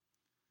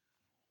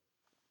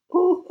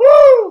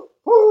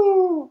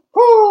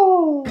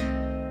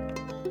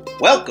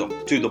Welcome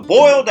to the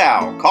Boiled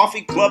Owl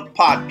Coffee Club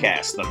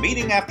Podcast, the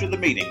meeting after the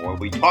meeting where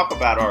we talk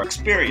about our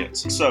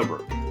experience sober.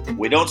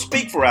 We don't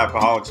speak for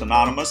Alcoholics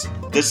Anonymous.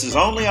 This is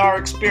only our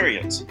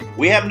experience.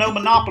 We have no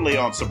monopoly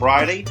on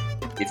sobriety.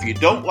 If you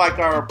don't like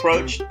our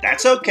approach,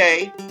 that's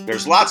okay.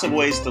 There's lots of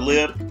ways to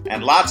live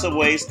and lots of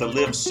ways to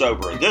live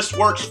sober. This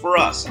works for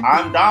us.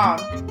 I'm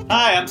Don.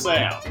 Hi, I'm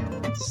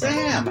Sam.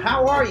 Sam,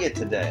 how are you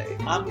today?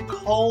 I'm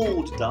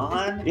cold,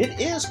 Don. It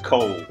is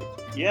cold.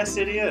 Yes,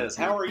 it is.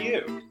 How are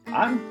you?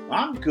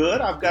 I'm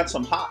good. I've got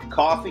some hot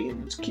coffee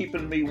and it's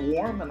keeping me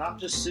warm, and I'm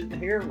just sitting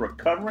here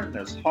recovering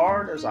as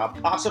hard as I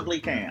possibly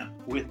can.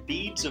 With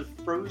beads of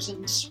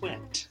frozen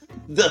sweat.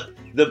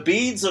 The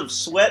beads of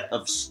sweat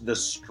of the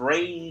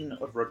strain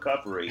of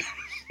recovery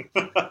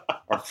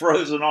are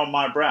frozen on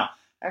my brow.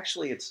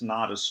 Actually, it's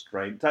not a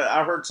strain.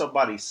 I heard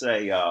somebody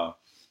say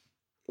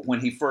when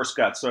he first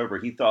got sober,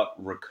 he thought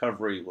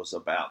recovery was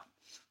about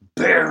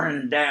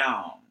bearing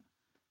down.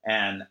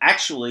 And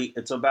actually,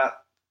 it's about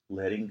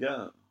letting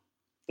go.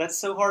 That's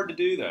so hard to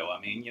do, though.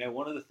 I mean,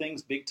 one of the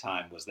things big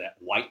time was that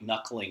white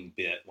knuckling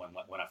bit when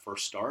I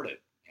first started,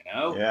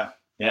 Yeah.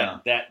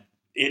 That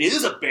it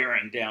is a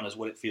bearing down is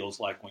what it feels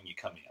like when you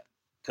come in.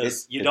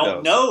 Because you don't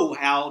does. know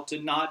how to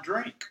not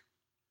drink.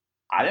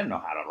 I didn't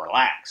know how to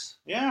relax.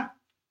 Yeah.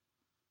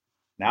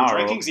 Now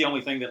drinking's the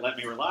only thing that let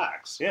me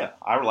relax. Yeah,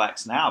 I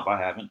relax now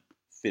by having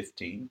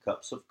 15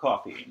 cups of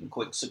coffee in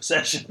quick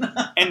succession.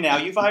 And now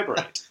you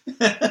vibrate.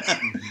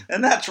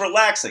 And that's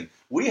relaxing.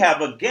 We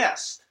have a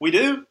guest. We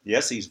do?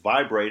 Yes, he's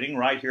vibrating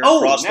right here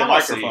across the now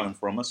I see. microphone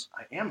from us.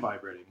 I am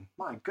vibrating.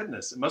 My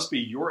goodness, it must be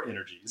your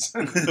energies.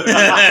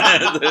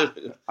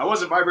 I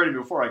wasn't vibrating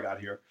before I got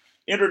here.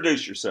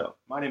 Introduce yourself.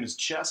 My name is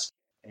Chess,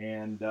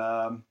 and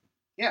I've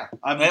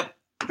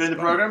been in the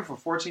program for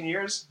 14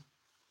 years.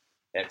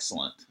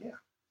 Excellent. Yeah.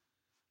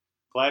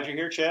 Glad you're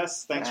here,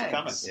 Chess. Thanks for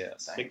coming.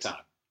 Yes. Big time.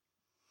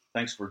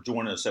 Thanks for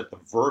joining us at the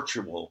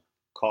virtual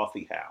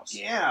coffee house.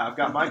 Yeah, I've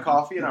got my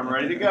coffee and I'm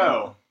ready to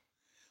go.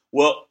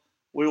 Well,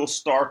 we will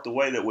start the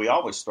way that we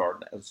always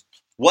start.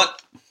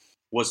 What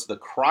was the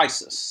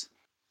crisis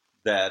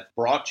that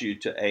brought you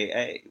to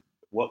AA?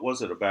 What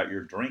was it about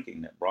your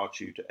drinking that brought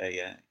you to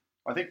AA?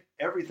 I think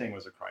everything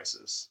was a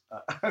crisis.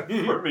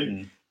 For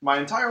me, my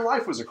entire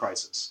life was a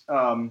crisis.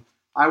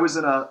 I was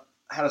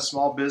had a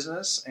small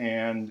business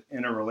and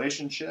in a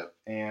relationship,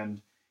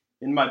 and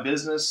in my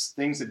business,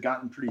 things had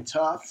gotten pretty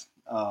tough.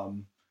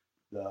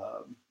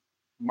 The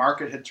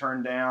market had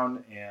turned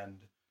down, and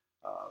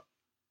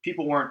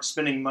people weren't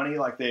spending money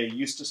like they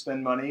used to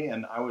spend money,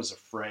 and I was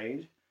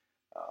afraid.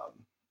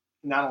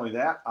 Not only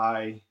that,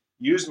 I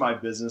used my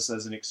business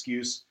as an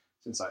excuse,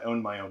 since I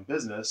owned my own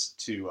business,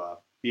 to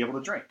be able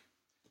to drink.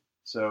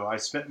 So I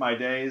spent my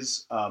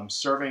days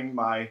serving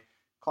my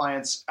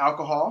clients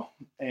alcohol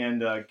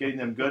and getting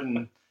them good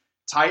and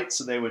tight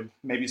so they would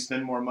maybe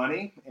spend more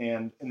money.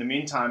 And in the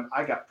meantime,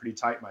 I got pretty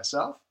tight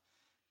myself,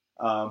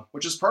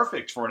 which is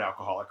perfect for an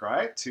alcoholic,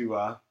 right?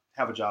 To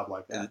have a job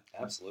like that.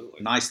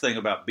 Absolutely. Nice thing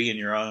about being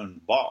your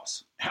own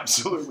boss.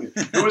 Absolutely.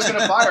 Who was going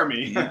to fire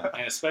me? Yeah.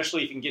 And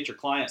especially if you can get your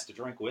clients to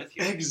drink with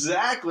you.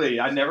 Exactly.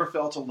 I never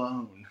felt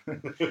alone.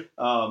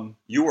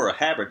 You were a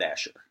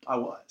haberdasher. I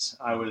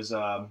was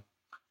a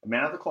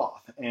man of the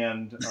cloth.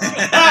 And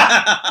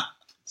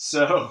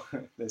so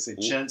they say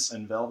chintz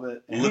and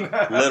velvet. And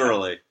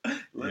Literally.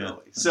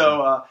 Literally. Yeah.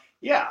 So,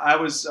 I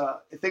was,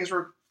 things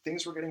were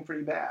getting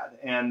pretty bad.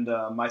 And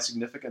my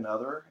significant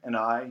other and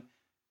I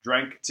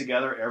drank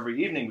together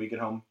every evening. We get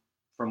home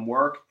from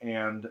work,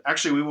 and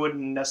actually we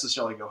wouldn't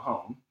necessarily go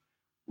home.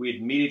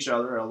 We'd meet each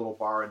other at a little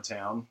bar in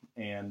town,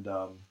 and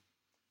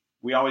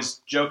we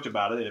always joked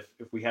about it.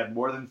 If we had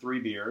more than 3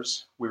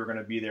 beers, we were going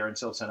to be there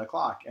until 10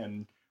 o'clock,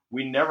 and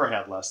we never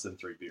had less than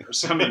 3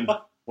 beers. I mean,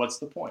 what's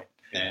the point?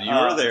 And you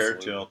were there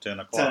till 10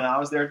 o'clock. I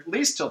was there at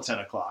least till 10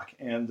 o'clock,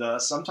 and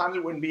sometimes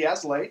it wouldn't be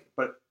as late,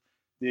 but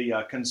the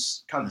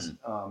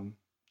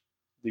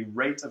the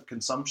rate of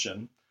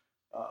consumption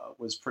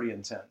was pretty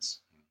intense.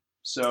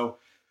 So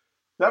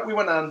that we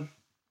went on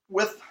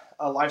with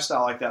a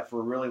lifestyle like that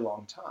for a really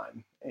long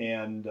time.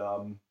 And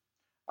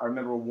I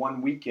remember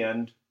one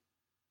weekend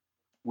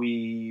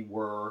we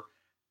were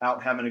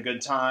out having a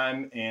good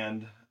time,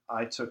 and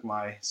I took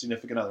my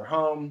significant other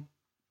home,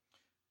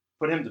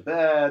 put him to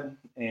bed,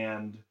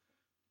 and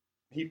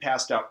he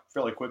passed out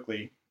fairly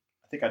quickly.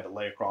 I think I had to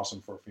lay across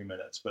him for a few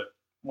minutes, but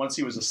once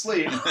he was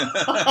asleep,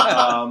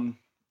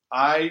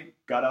 I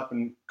got up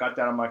and got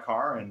down in my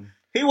car, and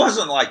he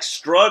wasn't like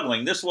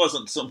struggling. This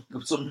wasn't some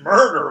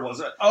murder, was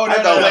it? Oh, no, I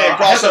had to lay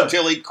across him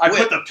until he quit. I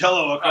put the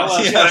pillow across.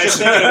 I was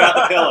thinking about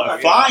the pillow.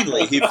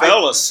 Finally, he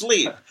fell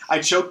asleep.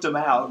 I choked him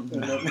out.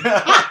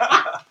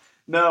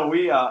 No,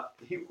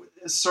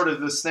 it's sort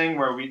of this thing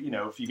where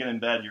if you get in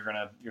bed,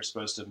 you're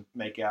supposed to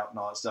make out and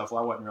all that stuff.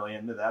 Well, I wasn't really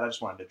into that. I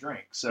just wanted to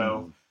drink.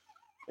 So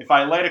if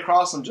I laid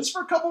across him just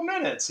for a couple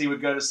minutes, he would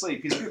go to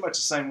sleep. He's pretty much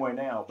the same way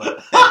now,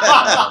 but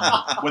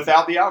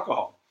without the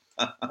alcohol.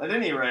 At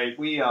any rate,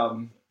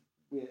 I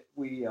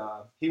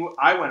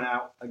went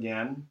out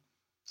again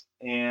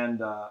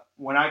And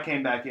when I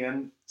came back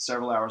in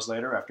several hours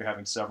later, after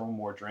having several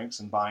more drinks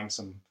and buying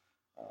some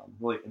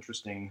really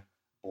interesting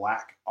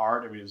black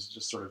art, it was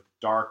just sort of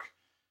dark,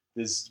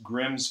 this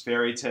Grimm's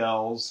fairy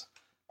tales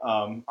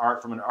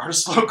art from an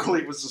artist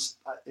locally. It was just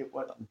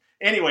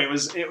anyway.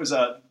 It was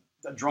a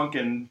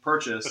drunken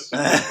purchase.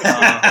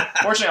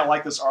 Fortunately, I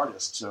like this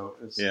artist, so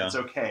it's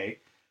okay.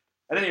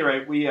 At any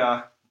rate, we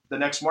the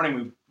next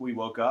morning we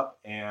woke up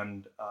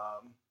and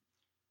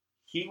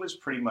he was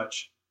pretty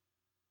much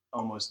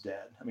almost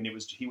dead. I mean,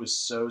 he was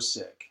so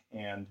sick,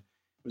 and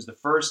it was the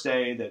first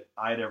day that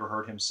I had ever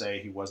heard him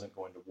say he wasn't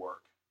going to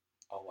work.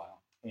 Oh wow!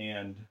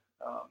 And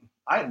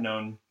I had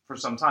known for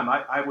some time.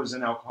 I was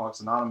in Alcoholics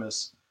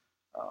Anonymous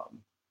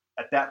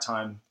at that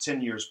time,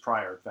 10 years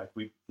prior. In fact,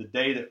 the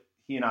day that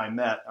he and I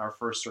met, our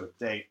first sort of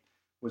date,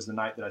 was the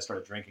night that I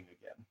started drinking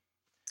again.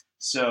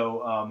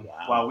 So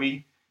while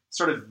we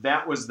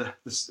that was the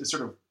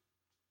sort of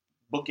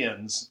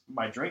bookends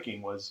my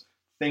drinking was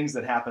things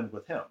that happened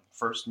with him.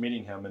 First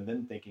meeting him and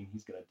then thinking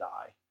he's going to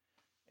die.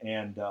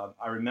 And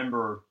I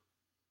remember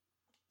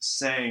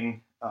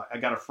saying, I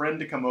got a friend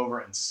to come over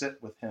and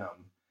sit with him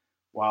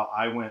while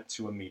I went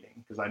to a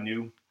meeting because I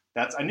knew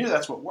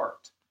that's what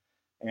worked.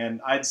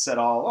 And I'd said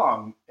all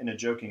along in a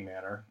joking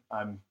manner,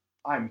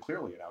 I'm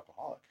clearly an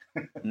alcoholic,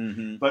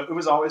 Mm-hmm. but it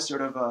was always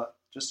sort of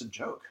just a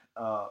joke.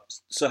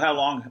 So how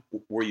long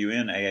were you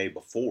in AA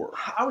before?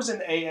 I was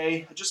in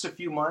AA just a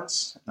few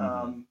months.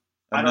 Mm-hmm.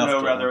 I don't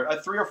know, rather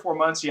 3 or 4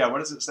 months. Yeah. What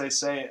does it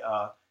say?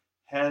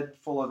 Head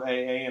full of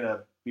AA and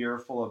a beer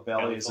full of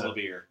belly is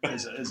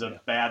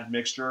a bad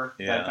mixture,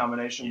 bad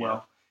combination. Yeah.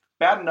 Well,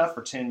 bad enough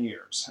for 10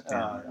 years.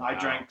 I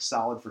drank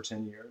solid for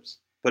 10 years.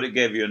 But it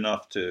gave you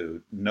enough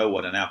to know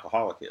what an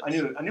alcoholic is. I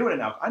knew what an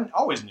alcoholic. I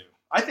always knew.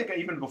 I think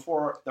even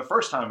before the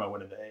first time I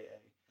went into AA.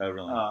 Oh,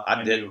 really?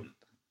 I didn't.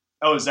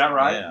 Oh, is that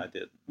right? Yeah, I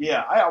did.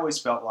 Yeah, I always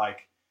felt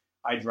like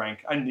I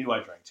knew I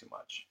drank too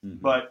much, mm-hmm.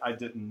 but I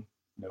didn't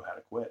know how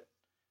to quit.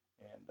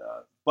 And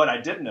but I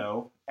did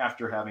know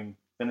after having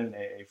been in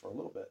AA for a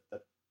little bit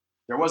that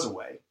there was a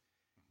way,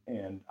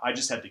 and I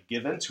just had to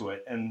give into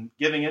it. And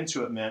giving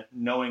into it meant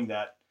knowing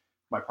that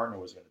my partner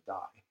was going to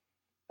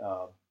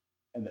die,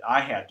 and that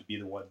I had to be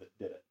the one that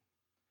did it.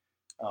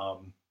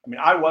 I mean,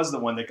 I was the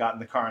one that got in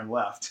the car and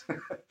left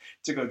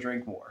to go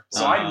drink more.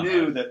 So I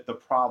knew that the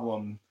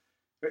problem,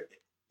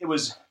 it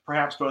was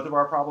perhaps both of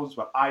our problems,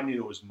 but I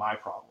knew it was my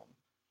problem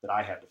that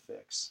I had to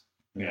fix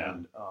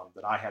and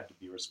that I had to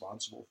be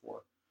responsible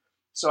for.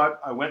 So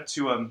I went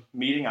to a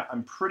meeting.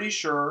 I'm pretty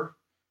sure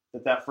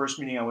that first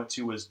meeting I went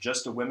to was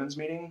just a women's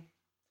meeting,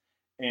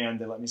 and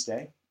they let me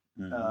stay.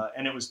 Mm-hmm.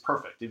 And it was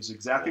perfect. It was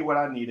exactly what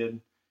I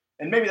needed.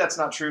 And maybe that's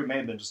not true. It may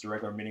have been just a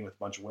regular meeting with a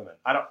bunch of women.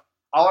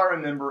 All I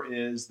remember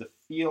is the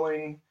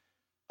feeling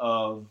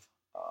of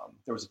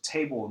there was a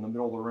table in the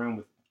middle of the room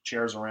with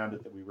chairs around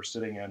it that we were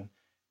sitting in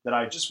that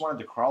I just wanted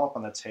to crawl up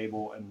on the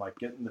table and like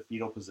get in the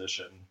fetal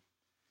position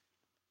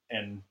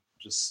and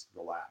just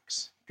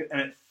relax.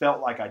 And it felt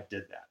like I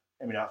did that.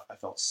 I mean, I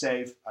felt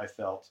safe. I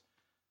felt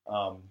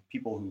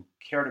people who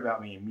cared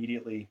about me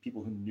immediately,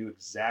 people who knew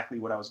exactly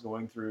what I was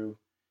going through.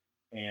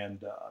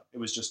 And it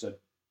was just an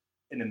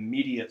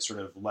immediate sort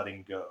of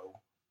letting go.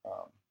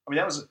 I mean,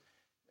 that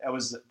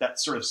was that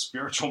sort of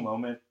spiritual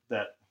moment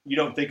that you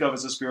don't think of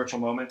as a spiritual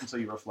moment until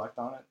you reflect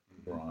on it.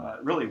 Right.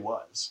 It really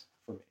was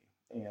for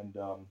me. And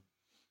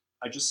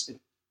it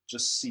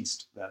just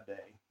ceased that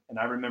day. And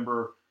I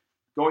remember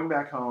going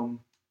back home,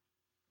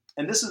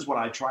 and this is what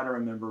I try to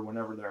remember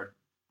whenever there are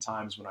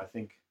times when I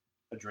think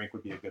a drink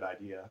would be a good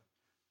idea.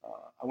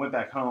 I went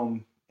back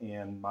home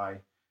and my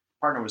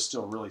partner was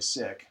still really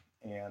sick.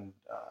 And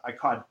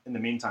in the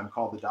meantime,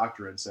 called the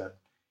doctor and said,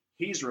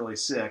 he's really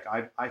sick.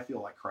 I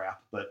feel like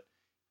crap, but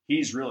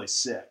he's really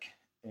sick.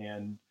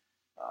 And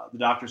the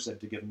doctor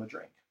said to give him a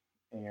drink.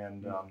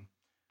 And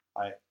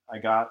I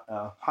got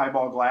a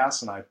highball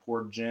glass and I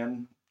poured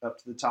gin up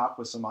to the top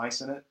with some ice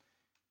in it.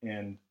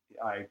 And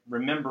I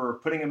remember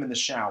putting him in the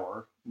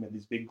shower. We had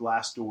these big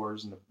glass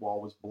doors and the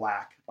wall was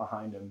black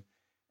behind him.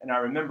 And I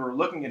remember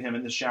looking at him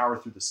in the shower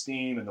through the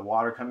steam and the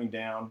water coming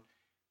down.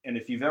 And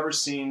if you've ever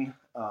seen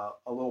a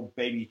little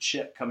baby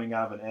chick coming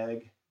out of an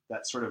egg,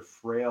 that sort of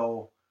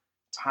frail,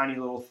 tiny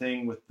little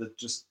thing with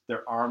just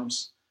their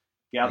arms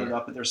gathered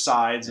up at their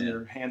sides and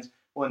their hands.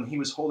 Well, and he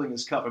was holding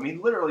his cup. I mean,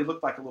 he literally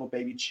looked like a little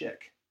baby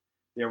chick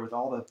there with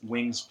all the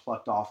wings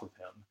plucked off of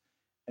him.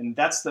 And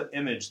that's the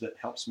image that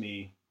helps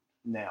me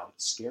now.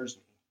 It scares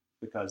me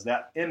because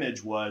that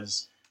image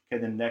was,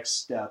 okay, the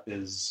next step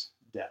is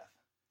death.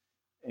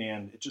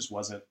 And it just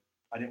wasn't,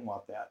 I didn't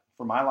want that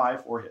for my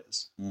life or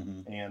his.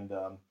 Mm-hmm. And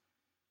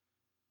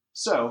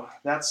so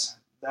that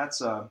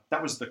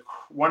was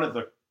one of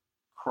the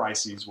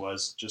crises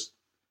was just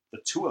the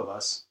two of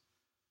us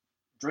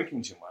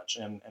drinking too much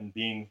and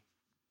being,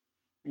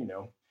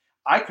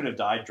 I could have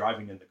died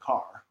driving in the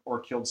car or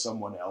killed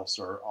someone else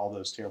or all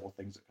those terrible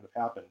things that could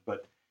have happened.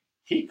 But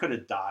he could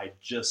have died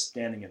just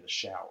standing in the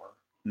shower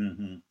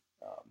mm-hmm.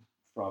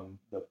 From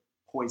the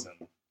poison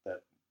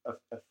that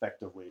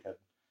effectively had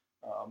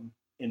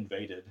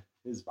invaded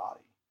his body.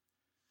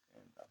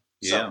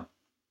 And,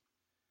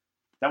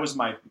 that was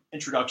my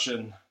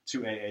introduction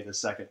to AA the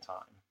second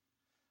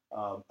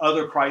time.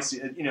 Other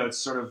crises, it's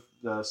sort of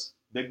the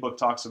big book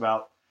talks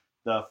about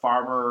the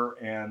farmer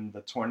and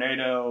the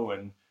tornado,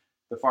 and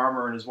the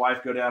farmer and his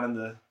wife go down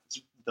in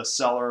the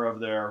cellar of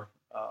their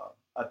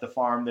at the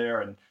farm there,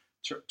 and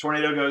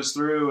tornado goes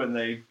through, and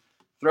they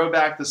throw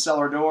back the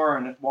cellar door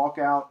and walk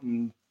out,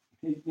 and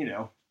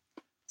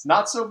it's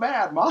not so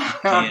bad, Mom,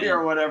 out here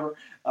or whatever.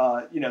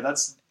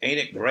 That's ain't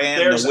it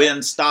grand? The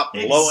wind stopped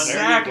blowing.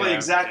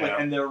 Exactly.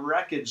 Yeah. And the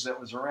wreckage that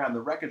was around,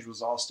 the wreckage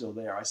was all still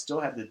there. I still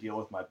had to deal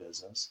with my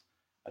business.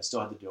 I still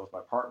had to deal with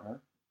my partner.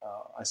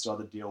 I still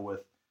had to deal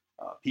with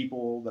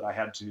people that I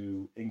had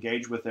to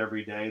engage with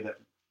every day. That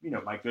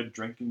my good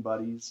drinking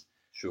buddies.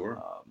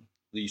 Sure.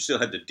 You still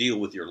had to deal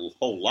with your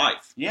whole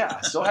life. Yeah,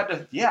 I still had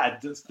to. Yeah,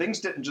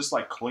 things didn't just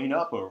like clean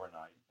up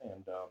overnight.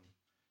 And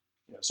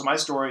so my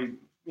story,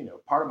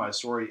 part of my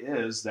story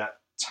is that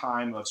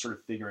time of sort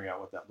of figuring out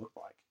what that looked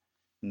like,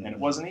 and it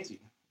wasn't easy.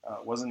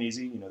 It wasn't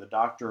easy. The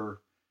doctor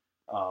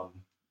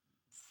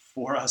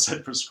for us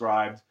had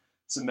prescribed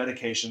some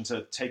medication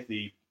to take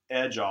the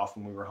edge off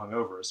when we were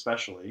hungover,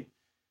 especially,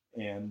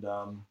 and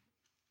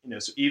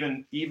so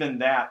even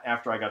that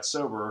after I got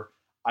sober,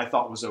 I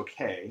thought was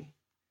okay.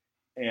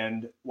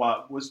 And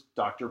while it was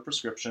doctor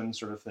prescription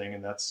sort of thing,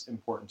 and that's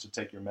important to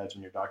take your meds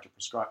when your doctor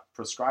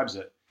prescribes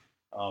it,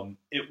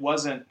 it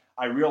wasn't.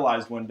 I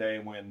realized one day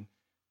when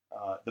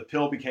the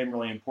pill became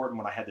really important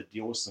when I had to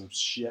deal with some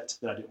shit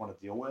that I didn't want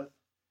to deal with,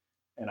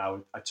 and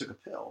I took a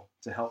pill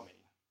to help me.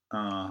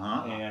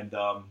 And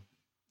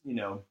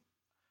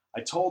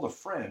I told a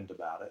friend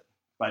about it,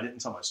 but I didn't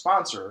tell my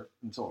sponsor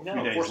until a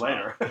few days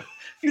later. A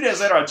few days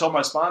later, I told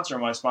my sponsor,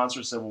 and my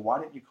sponsor said, "Well, why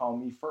didn't you call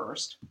me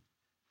first?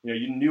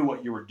 You knew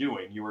what you were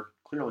doing. You were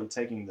clearly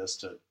taking this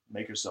to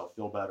make yourself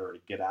feel better or to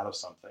get out of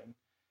something."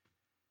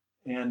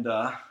 And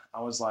I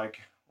was like,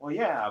 "Well,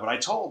 yeah, but I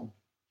told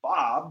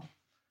Bob."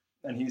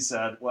 And he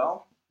said,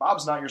 "Well,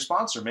 Bob's not your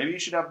sponsor. Maybe you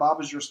should have Bob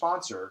as your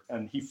sponsor."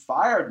 And he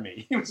fired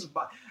me.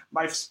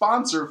 My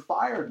sponsor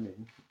fired me.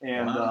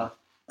 And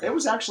it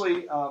was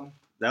actually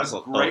that was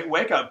a great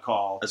wake-up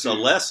call. It's a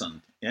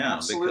lesson. Yeah,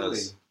 absolutely.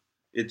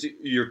 Because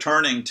you're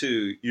turning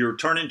to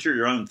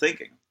your own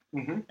thinking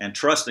and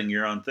trusting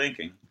your own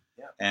thinking.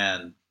 Yeah.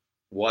 And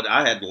what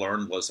I had to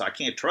learn was I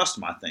can't trust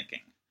my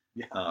thinking.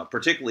 Yeah.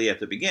 Particularly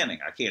at the beginning,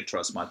 I can't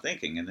trust my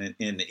thinking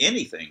in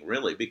anything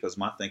really, because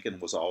my thinking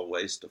was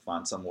always to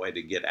find some way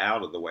to get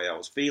out of the way I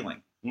was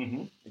feeling.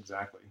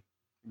 Exactly.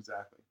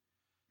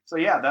 So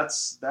yeah,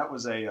 that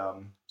was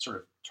a sort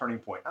of turning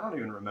point. I don't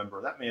even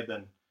remember. That may have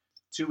been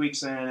 2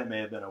 weeks in. It may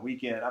have been a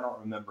weekend. I don't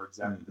remember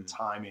exactly the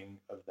timing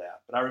of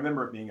that, but I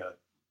remember it being a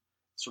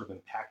sort of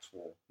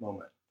impactful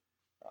moment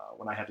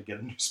when I had to get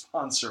a new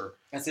sponsor.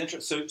 That's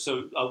interesting.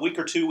 So a week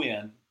or two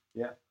in,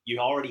 you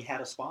already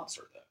had a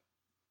sponsor though.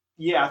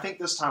 Yeah, I think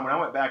this time when I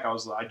went back,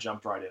 I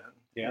jumped right in.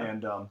 Yeah.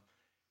 And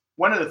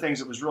one of the things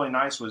that was really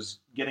nice was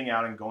getting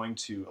out and going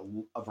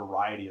to a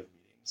variety of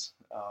meetings.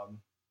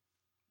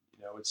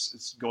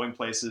 It's going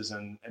places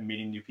and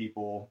meeting new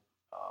people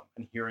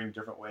and hearing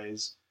different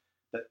ways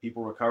that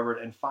people recovered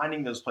and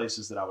finding those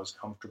places that I was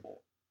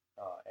comfortable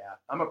at.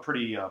 I'm a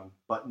pretty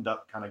buttoned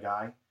up kind of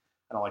guy.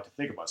 I don't like to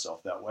think of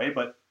myself that way,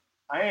 but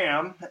I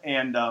am.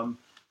 And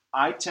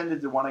I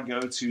tended to want to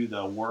go to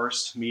the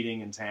worst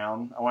meeting in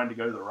town. I wanted to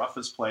go to the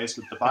roughest place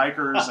with the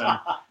bikers, and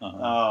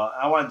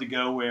I wanted to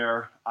go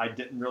where I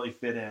didn't really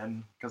fit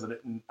in because I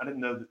didn't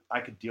know that I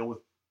could deal with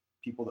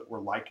people that were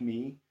like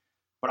me,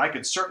 but I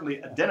could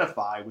certainly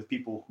identify with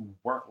people who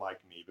weren't like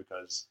me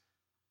because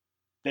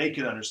they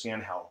could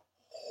understand how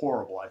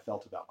horrible I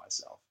felt about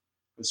myself.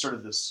 It was sort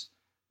of this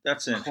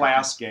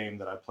class game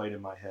that I played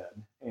in my head,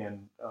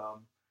 and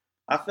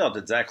I felt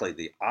exactly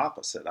the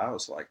opposite. I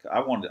was like,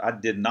 I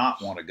did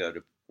not want to go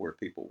to where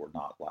people were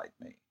not like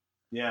me.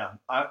 Yeah,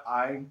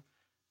 I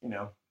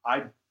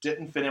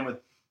didn't fit in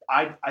with.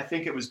 I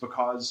think it was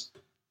because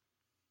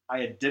I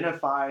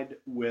identified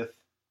with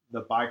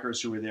the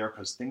bikers who were there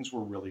because things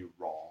were really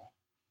raw.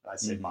 I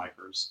say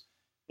bikers.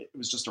 It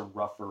was just a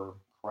rougher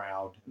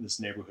crowd in this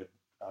neighborhood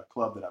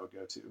club that I would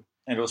go to.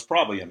 And it was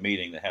probably a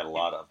meeting that had a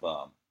lot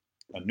of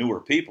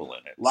newer people in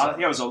it.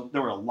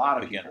 There were a lot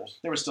of beginners. people.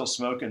 They were still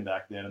smoking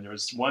back then, and there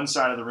was one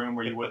side of the room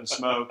where you wouldn't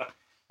smoke,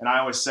 and I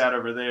always sat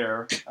over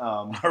there.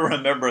 I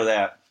remember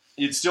that.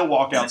 You'd still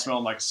walk out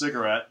smelling like a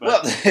cigarette.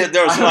 But well,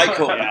 there was like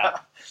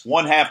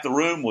one half the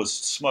room was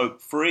smoke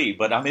free,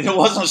 but I mean it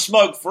wasn't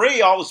smoke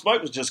free. All the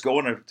smoke was just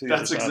going to.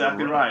 That's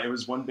exactly right. It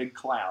was one big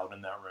cloud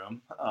in that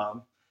room.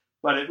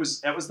 But it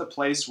was the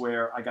place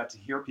where I got to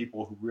hear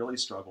people who really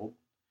struggled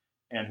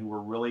and who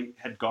were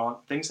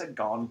things had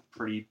gone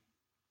pretty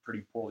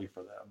poorly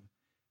for them,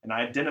 and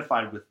I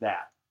identified with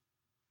that.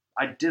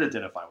 I did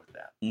identify with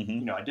that.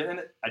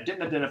 I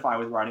didn't identify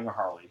with riding a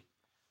Harley,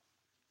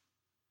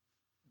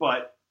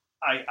 but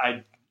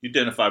I you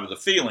identify with the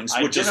feelings.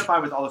 I identify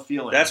with all the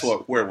feelings. That's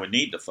where we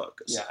need to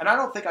focus. Yeah, and I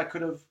don't think I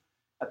could have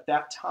at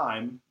that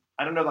time.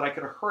 I don't know that I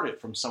could have heard it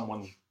from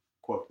someone,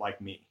 quote, like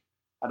me.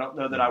 I don't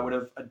know that I would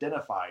have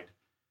identified.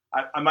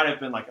 I might have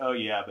been like, oh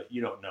yeah, but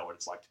you don't know what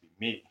it's like to be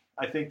me.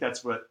 I think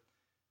that's what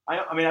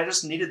I mean, I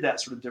just needed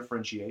that sort of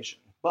differentiation.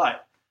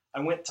 But I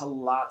went to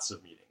lots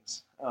of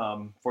meetings.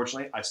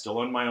 Fortunately, I still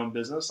owned my own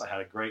business. I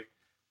had a great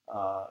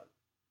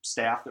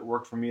staff that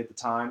worked for me at the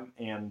time.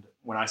 And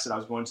when I said I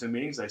was going to the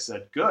meetings, they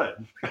said,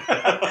 "Good,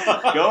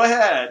 go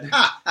ahead."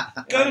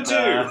 Go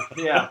to.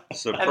 Yeah.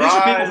 Surprise. And these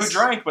are people who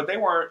drank, but they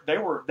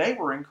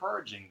were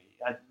encouraging me.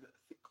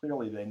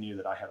 Clearly, they knew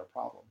that I had a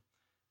problem,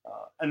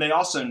 and they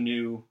also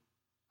knew.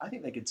 I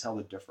think they could tell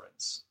the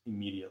difference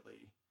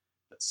immediately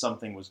that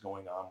something was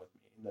going on with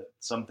me, that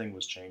something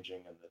was changing,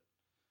 and that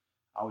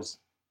I was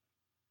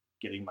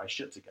getting my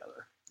shit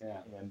together. Yeah.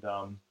 And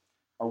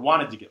or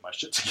wanted to get my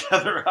shit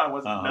together. I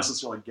wasn't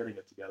necessarily getting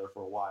it together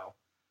for a while.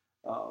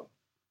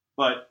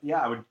 But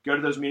yeah, I would go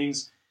to those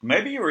meetings.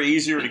 Maybe you were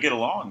easier to get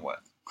along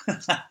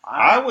with.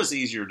 I was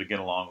easier to get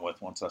along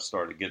with once I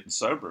started getting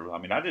sober. I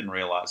mean, I didn't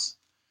realize.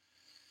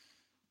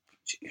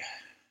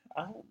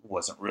 I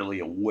wasn't really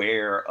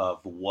aware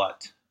of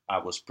what I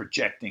was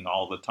projecting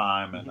all the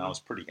time, and I was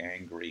pretty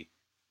angry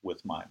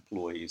with my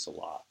employees a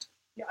lot.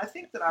 Yeah, I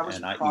think that I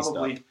was I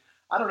probably,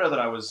 I don't know that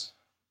I was,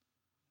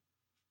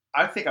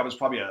 I think I was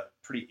probably a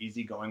pretty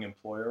easygoing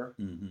employer.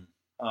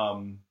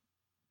 Mm-hmm.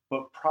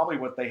 But probably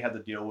what they had to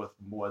deal with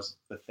was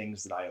the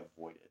things that I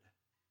avoided.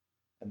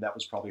 And that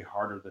was probably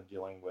harder than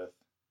dealing with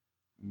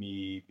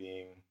me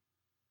being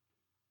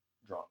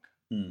drunk.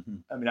 Mm-hmm.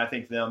 I mean, I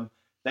think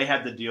they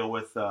had to deal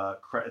with,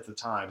 at the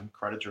time,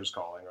 creditors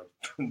calling or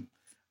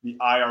the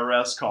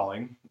IRS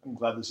calling. I'm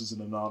glad this is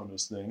an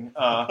anonymous thing.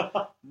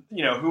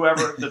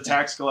 Whoever, the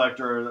tax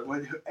collector,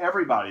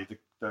 everybody,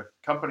 the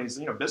companies,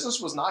 business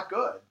was not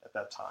good at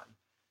that time.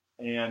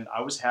 And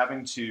I was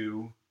having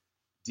to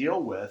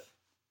deal with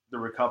the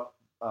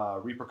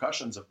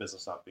repercussions of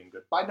business not being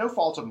good. By no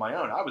fault of my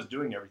own. I was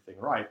doing everything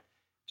right.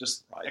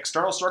 Just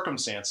external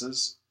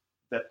circumstances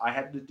that I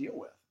had to deal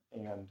with.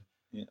 And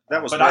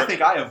I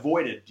think I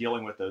avoided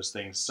dealing with those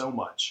things so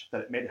much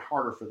that it made it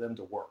harder for them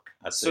to work.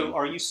 So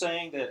are you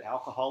saying that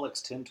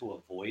alcoholics tend to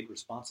avoid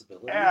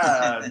responsibility?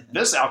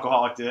 This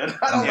alcoholic did.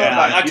 I don't know Yeah,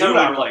 about I you.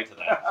 totally relate to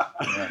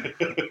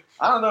that.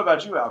 I don't know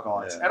about you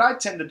alcoholics. Yeah. And I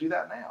tend to do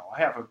that now. I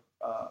have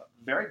a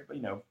very,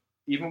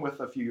 even with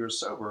a few years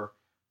sober,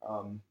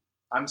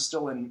 I'm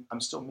still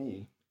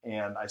me,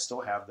 and I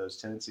still have those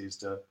tendencies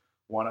to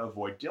want to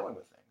avoid dealing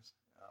with things.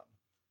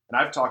 And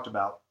I've talked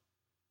about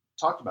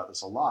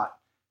this a lot,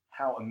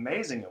 how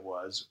amazing it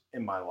was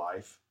in my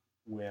life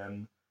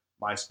when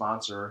my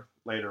sponsor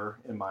later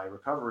in my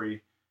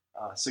recovery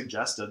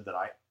suggested that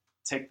I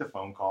take the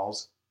phone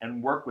calls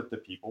and work with the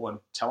people and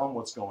tell them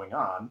what's going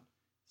on,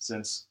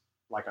 since,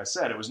 like I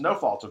said, it was no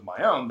fault of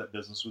my own that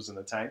business was in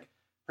the tank.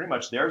 Pretty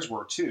much theirs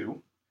were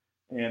too.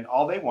 And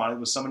all they wanted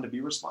was someone to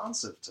be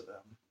responsive to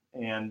them.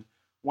 And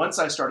once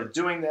I started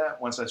doing that,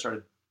 once I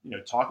started,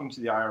 talking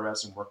to the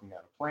IRS and working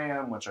out a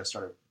plan, once I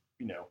started,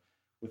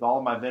 with all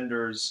of my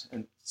vendors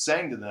and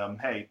saying to them,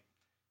 "Hey,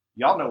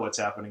 y'all know what's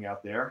happening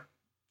out there.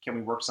 Can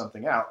we work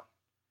something out?"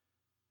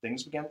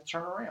 Things began to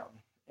turn around.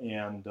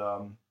 And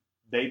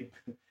they,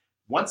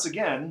 once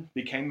again,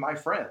 became my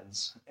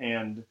friends.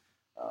 And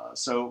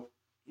so,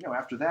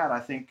 after that, I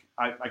think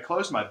I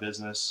closed my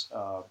business,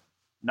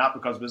 not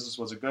because business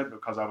wasn't good, but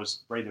because I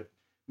was ready to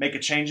make a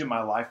change in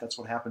my life. That's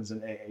what happens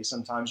in AA.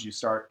 Sometimes you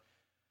start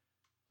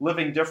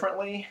living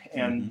differently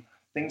and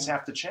things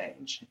have to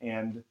change.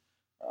 And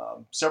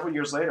several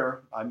years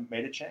later, I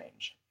made a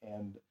change.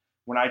 And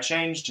when I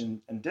changed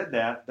and did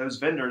that, those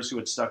vendors who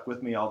had stuck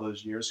with me all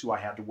those years, who I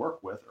had to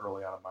work with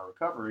early on in my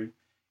recovery,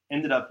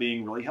 ended up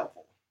being really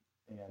helpful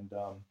and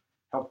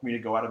helped me to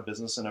go out of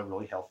business in a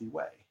really healthy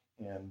way.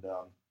 And,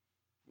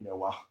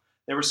 while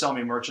they were selling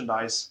me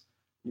merchandise,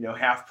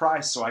 half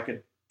price, so I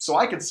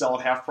could sell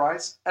at half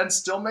price and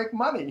still make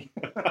money.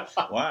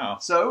 Wow.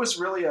 So it was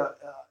really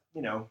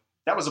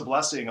that was a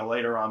blessing, a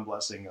later on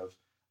blessing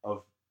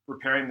of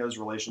repairing those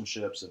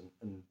relationships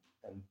and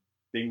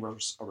being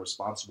a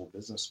responsible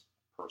business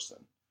person,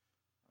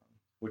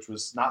 which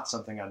was not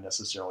something I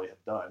necessarily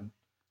had done.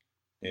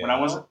 Yeah. When I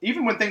wasn't,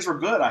 even when things were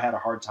good, I had a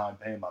hard time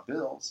paying my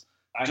bills.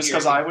 Just hear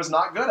because you. I was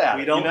not good at it.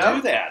 We don't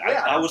do that.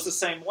 Yeah. I was the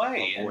same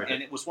way. Avoid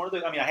And it was one of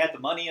the, I had the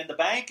money in the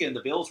bank and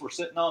the bills were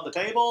sitting on the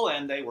table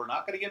and they were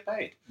not going to get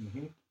paid.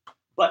 Mm-hmm.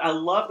 But I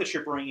love that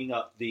you're bringing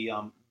up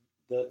the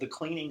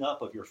cleaning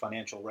up of your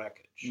financial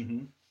wreckage.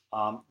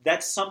 Mm-hmm.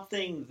 That's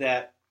something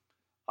that,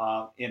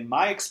 in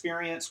my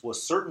experience,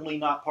 was certainly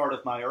not part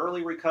of my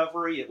early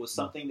recovery. It was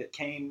something that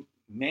came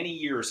many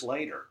years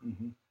later.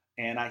 Mm-hmm.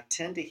 And I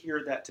tend to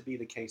hear that to be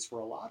the case for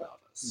a lot of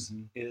us,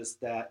 is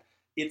that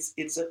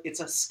it's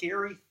a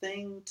scary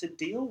thing to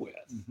deal with.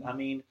 Mm-hmm. I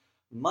mean,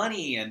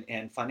 money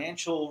and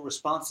financial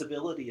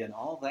responsibility and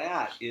all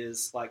that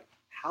is like,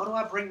 how do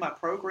I bring my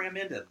program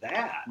into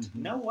that?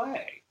 Mm-hmm. No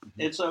way.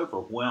 It's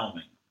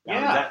overwhelming. I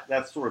mean, Yeah.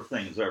 that sort of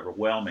thing is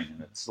overwhelming,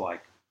 and it's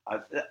like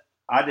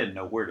I didn't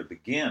know where to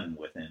begin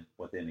with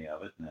any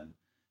of it, and then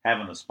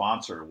having a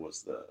sponsor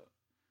was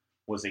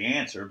the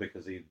answer,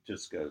 because he'd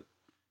just go,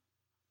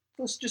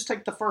 "Let's just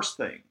take the first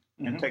thing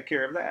and take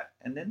care of that,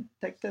 and then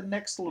take the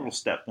next little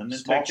step, and then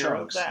Small take care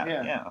chunks, of that."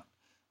 yeah.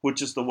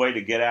 Which is the way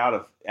to get out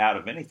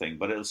of anything.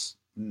 But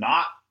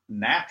not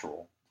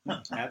natural.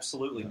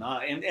 Absolutely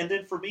not. And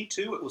then for me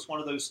too, it was one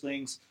of those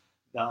things,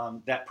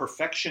 that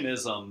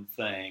perfectionism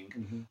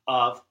thing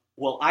of,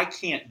 well, I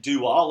can't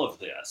do all of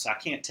this. I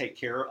can't take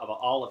care of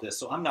all of this,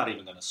 so I'm not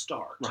even going to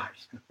start.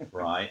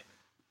 Right.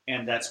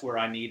 And that's where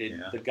I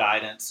needed the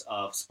guidance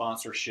of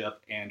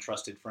sponsorship and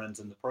trusted friends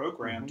in the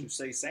program to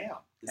say, Sam,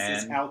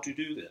 this is how to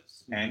do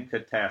this. And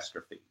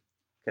catastrophizing.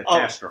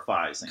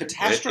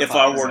 Catastrophizing. If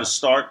I were to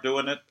start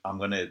doing it,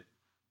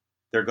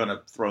 they're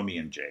gonna throw me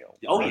in jail.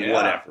 Oh, or yeah.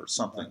 whatever,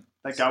 something.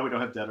 Thank God we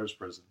don't have debtor's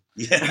prison.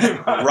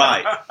 Yeah,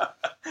 right.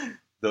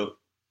 The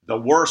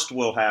worst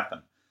will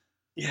happen.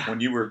 Yeah. When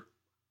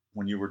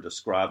you were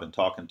describing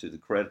talking to the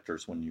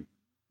creditors, when you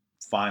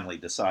finally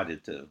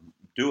decided to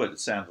do it, it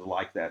sounded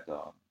like that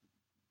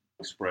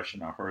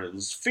expression I heard. It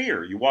was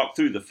fear. You walked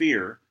through the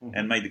fear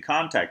and made the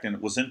contact, and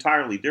it was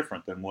entirely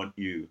different than what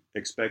you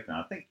expected.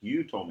 I think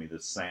you told me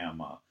this,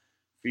 Sam.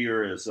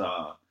 Fear is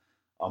a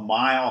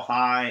mile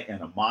high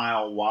and a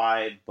mile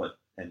wide, but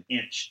an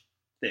inch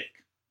thick.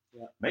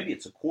 Yeah. Maybe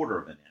it's a quarter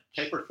of an inch.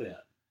 Paper thin.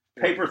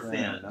 Paper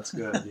thin. That's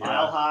good. Yeah.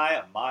 Mile high,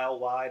 a mile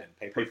wide, and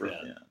paper Paper thin.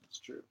 thin. That's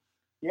true.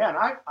 Yeah, and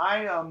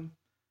I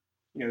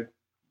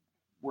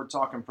we're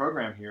talking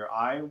program here.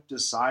 I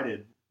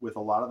decided with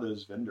a lot of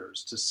those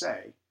vendors to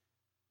say,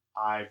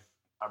 I'm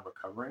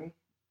recovering.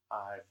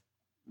 I've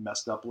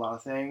messed up a lot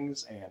of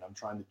things, and I'm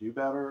trying to do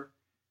better,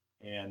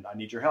 and I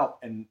need your help.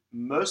 And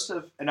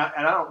I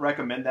don't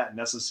recommend that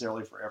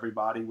necessarily for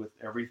everybody with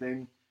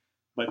everything,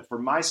 but for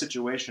my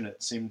situation,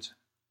 it seemed,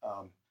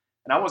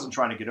 and I wasn't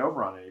trying to get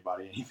over on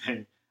anybody,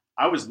 anything.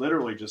 I was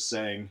literally just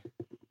saying,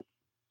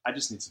 I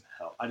just need some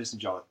help. I just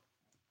need y'all to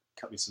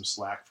cut me some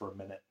slack for a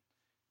minute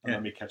and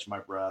let me catch my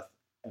breath,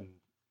 and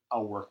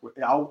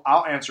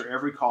I'll answer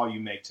every call you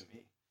make to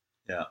me.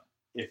 Yeah.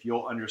 If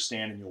you'll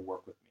understand and you'll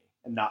work with me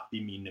and not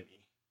be mean to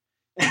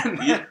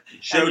me. You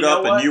showed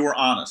up and you were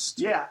honest.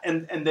 Yeah,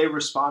 and they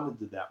responded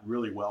to that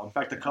really well. In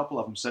fact, a couple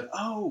of them said,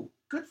 "Oh,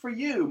 good for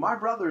you. My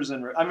brother's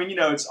in." I mean,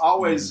 it's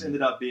always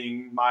ended up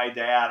being my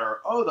dad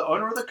or, "Oh, the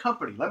owner of the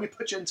company. Let me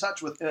put you in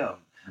touch with him."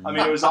 I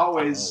mean, it was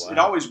always it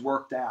always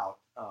worked out.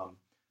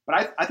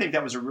 But I think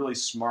that was a really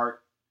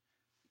smart.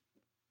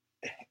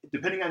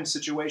 Depending on the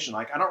situation,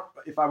 like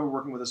if I were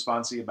working with a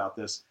sponsee about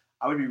this,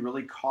 I would be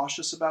really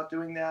cautious about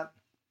doing that.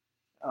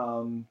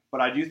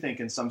 But I do think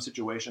in some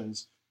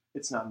situations,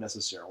 it's not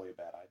necessarily a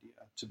bad idea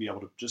to be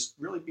able to just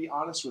really be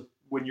honest with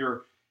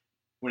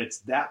when it's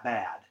that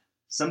bad.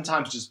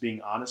 Sometimes just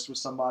being honest with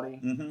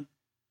somebody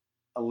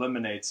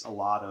eliminates a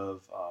lot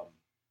of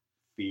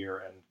fear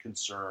and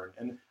concern,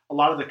 and a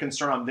lot of the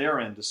concern on their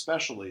end,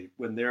 especially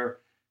when they're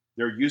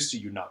used to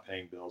you not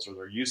paying bills, or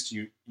they're used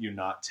to you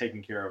not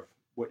taking care of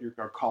what you're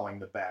calling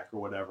the back or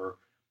whatever.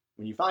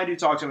 When you finally do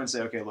talk to them and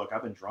say, "Okay, look,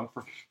 I've been drunk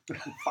for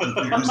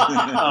 5 years,"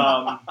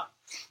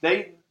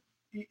 they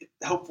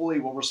hopefully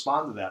will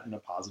respond to that in a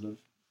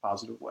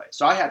positive way.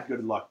 So I had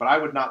good luck, but I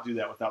would not do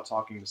that without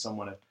talking to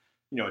someone, a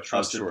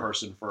trusted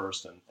person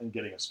first, and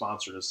getting a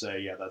sponsor to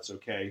say, "Yeah, that's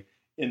okay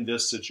in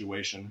this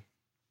situation."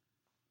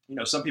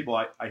 Some people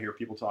I hear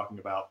people talking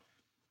about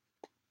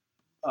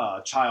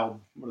child,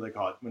 what do they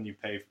call it when you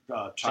pay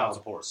child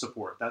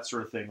support, that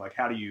sort of thing. Like,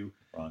 how do you,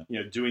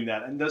 doing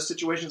that in those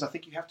situations? I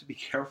think you have to be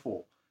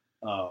careful.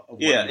 Of what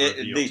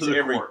you reveal to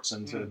the courts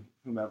and to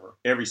whomever.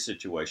 Every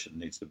situation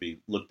needs to be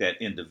looked at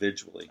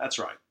individually. That's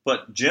right.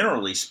 But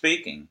generally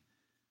speaking,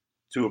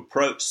 to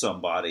approach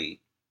somebody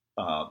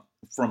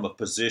from a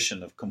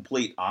position of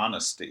complete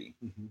honesty,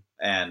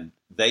 and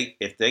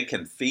if they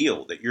can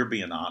feel that you're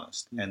being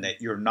honest and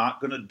that you're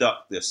not going to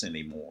duck this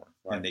anymore,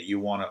 and that you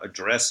want to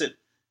address it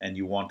and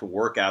you want to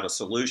work out a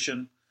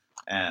solution,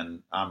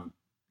 and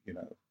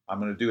I'm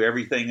going to do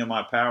everything in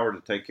my power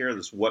to take care of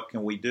this. What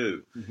can we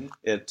do?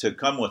 To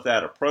come with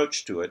that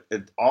approach to it,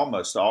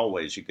 almost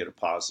always you get a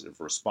positive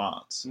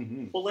response.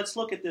 Well, let's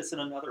look at this in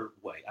another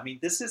way. I mean,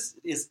 this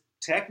is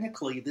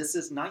technically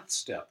ninth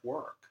step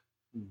work.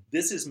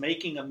 This is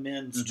making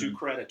amends to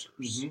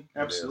creditors.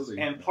 Absolutely.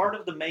 And part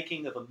of the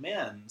making of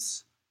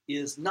amends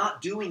is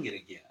not doing it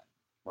again,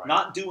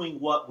 not doing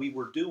what we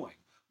were doing.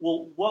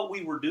 Well, what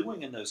we were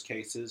doing in those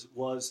cases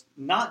was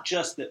not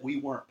just that we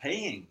weren't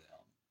paying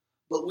them,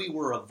 but we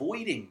were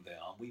avoiding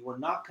them. We were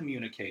not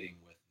communicating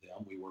with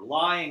them. We were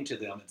lying to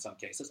them in some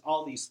cases,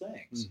 all these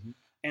things.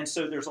 And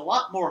so there's a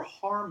lot more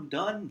harm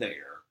done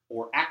there,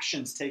 or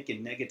actions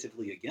taken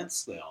negatively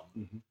against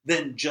them,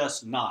 than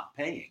just not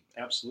paying.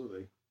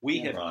 Absolutely.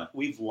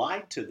 We've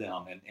lied to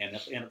them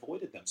and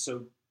avoided them.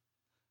 So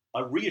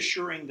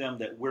reassuring them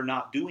that we're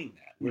not doing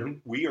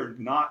that. We are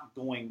not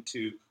going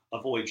to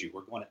avoid you.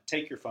 We're going to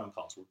take your phone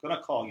calls. We're going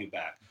to call you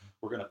back.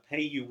 We're going to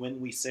pay you when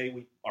we say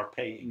we are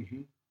paying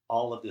you.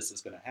 All of this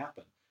is going to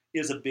happen,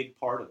 is a big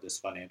part of this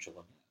financial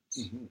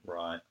amends.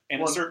 Right.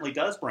 And it certainly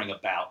does bring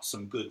about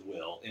some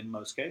goodwill in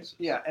most cases.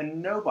 Yeah,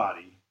 and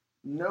nobody,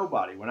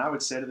 when I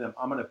would say to them,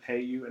 "I'm going to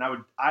pay you," and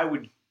I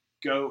would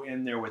go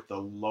in there with the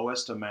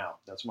lowest amount.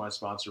 That's my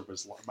sponsor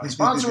was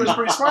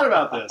pretty smart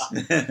about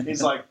this.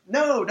 He's like,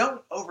 "No,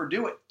 don't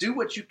overdo it. Do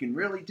what you can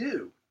really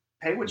do.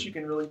 Pay what you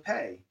can really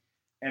pay."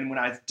 And when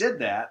I did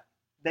that,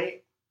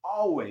 they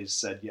always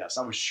said yes.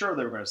 I was sure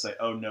they were going to say,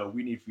 "Oh no,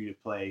 we need for you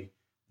to play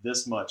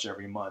this much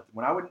every month."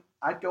 When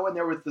I'd go in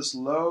there with this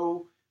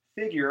low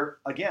figure.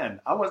 Again,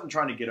 I wasn't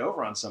trying to get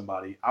over on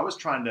somebody. I was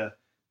trying to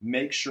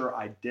make sure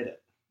I did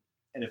it.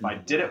 And if I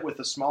did it with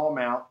a small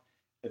amount,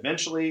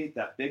 eventually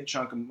that big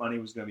chunk of money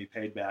was going to be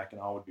paid back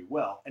and all would be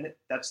well. And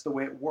that's the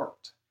way it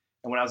worked.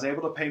 And when I was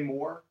able to pay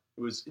more,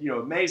 it was,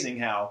 amazing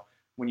how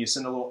when you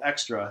send a little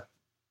extra,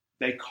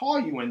 they call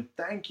you and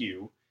thank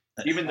you,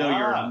 even though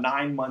you're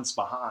 9 months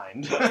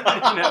behind.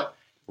 Right.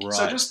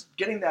 So just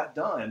getting that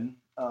done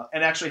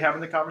and actually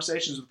having the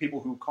conversations with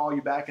people who call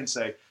you back and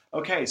say,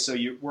 okay, so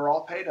we're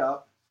all paid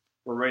up.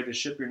 We're ready to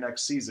ship your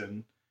next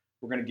season.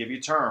 We're going to give you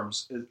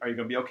terms. Are you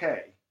going to be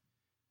okay?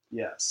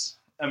 Yes.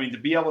 I mean, to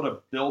be able to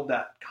build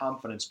that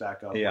confidence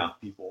back up with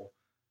people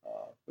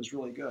was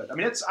really good. I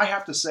mean, I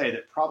have to say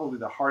that probably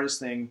the hardest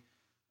thing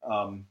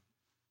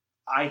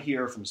I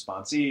hear from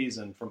sponsees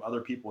and from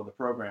other people in the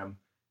program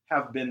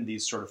have been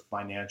these sort of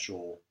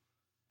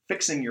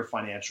fixing your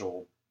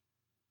financial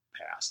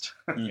past.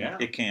 Yeah,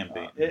 it can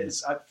be.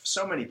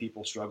 So many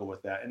people struggle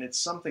with that, and it's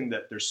something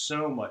that there's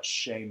so much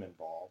shame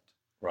involved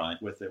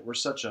with it. We're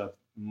such a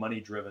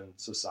money-driven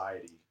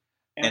society.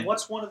 And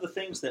what's one of the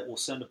things that will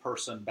send a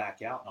person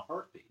back out in a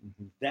heartbeat?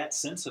 That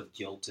sense of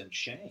guilt and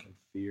shame. And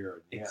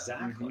fear. Yeah.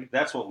 Exactly.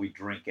 That's what we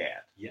drink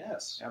at.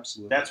 Yes.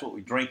 Absolutely. That's what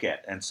we drink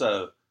at. And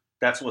so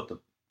that's what the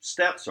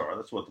steps are.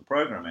 That's what the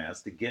program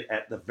is, to get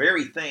at the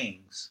very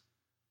things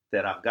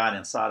that I've got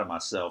inside of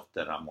myself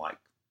that I'm like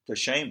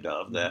ashamed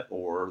of,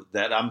 or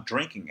that I'm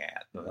drinking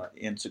at.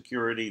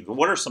 Insecurity.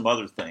 What are some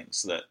other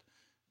things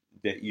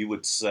that you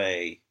would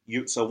say?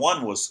 So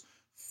one was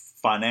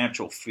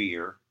financial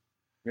fear.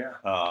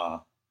 Yeah.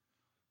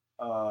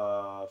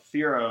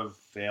 Fear of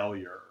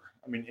failure.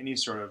 I mean, any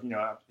sort of,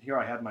 here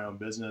I had my own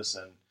business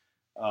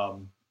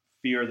and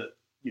fear that,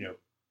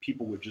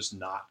 people would just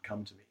not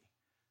come to me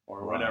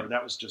or whatever.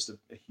 That was just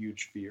a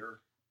huge fear.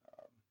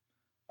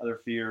 Other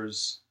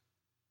fears.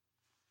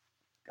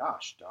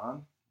 Gosh,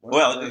 Don.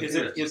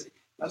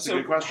 That's a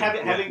good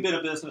question. Having been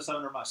a business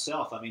owner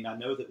myself, I mean, I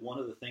know that one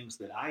of the things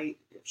that I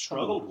have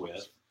struggled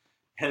with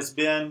has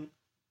been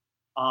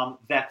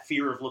that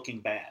fear of looking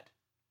bad.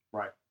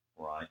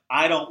 Right.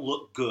 I don't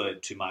look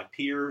good to my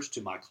peers,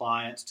 to my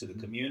clients, to the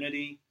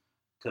community,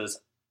 because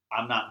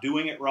I'm not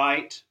doing it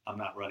right. I'm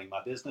not running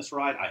my business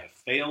right. I have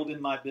failed in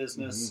my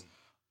business.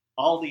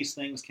 All these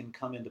things can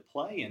come into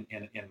play in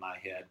my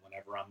head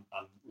whenever I'm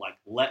like,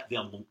 let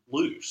them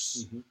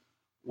loose,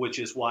 which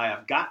is why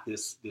I've got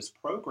this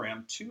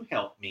program to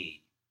help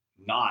me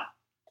not,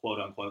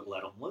 quote unquote,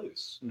 let them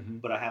loose.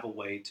 But I have a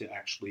way to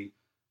actually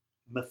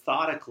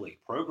methodically,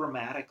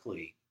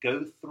 programmatically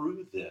go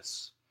through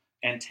this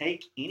and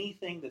take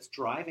anything that's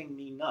driving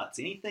me nuts,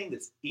 anything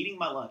that's eating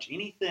my lunch,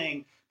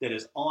 anything that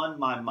is on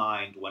my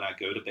mind when I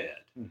go to bed,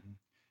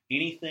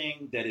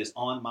 anything that is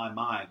on my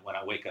mind when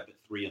I wake up at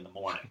 3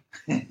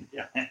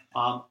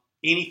 a.m,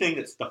 anything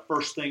that's the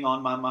first thing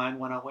on my mind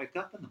when I wake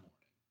up in the morning.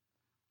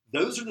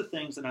 Those are the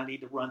things that I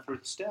need to run through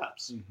the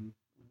steps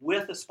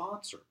with a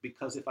sponsor,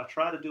 because if I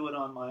try to do it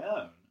on my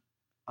own,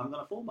 I'm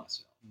going to fool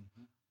myself.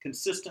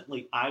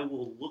 Consistently, I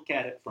will look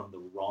at it from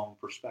the wrong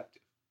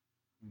perspective.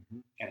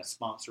 And a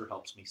sponsor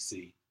helps me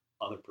see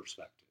other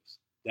perspectives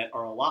that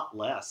are a lot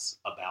less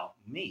about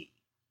me.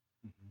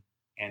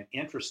 And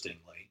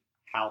interestingly,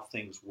 how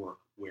things work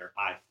where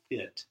I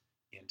fit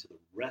into the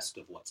rest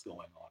of what's going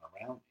on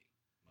around me,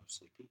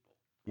 mostly people.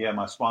 Yeah,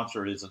 my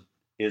sponsor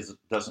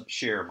doesn't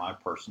share my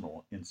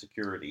personal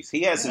insecurities.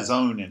 He has his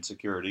own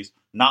insecurities,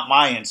 not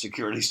my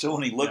insecurities. So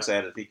when he looks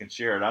at it, he can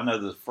share it. I know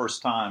the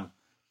first time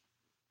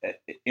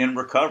in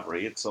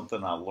recovery, it's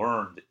something I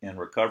learned in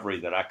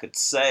recovery, that I could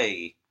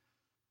say,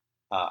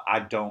 I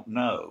don't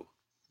know.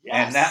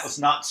 And that was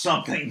not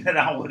something that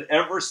I would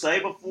ever say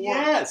before.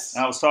 Yes.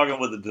 And I was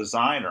talking with a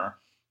designer,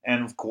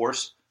 and of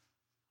course,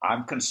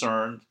 I'm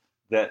concerned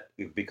that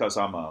because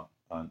I'm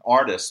an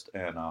artist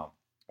and I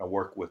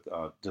work with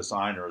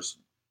designers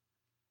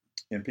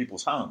in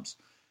people's homes,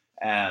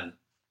 and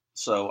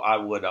so I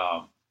would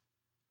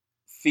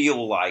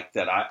feel like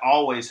that I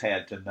always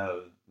had to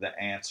know the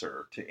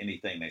answer to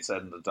anything they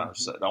said. And the designer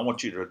said, I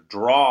want you to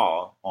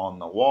draw on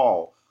the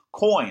wall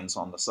coins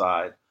on the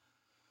side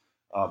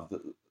of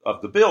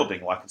the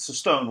building, like it's a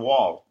stone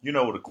wall. You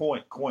know what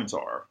coins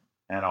are.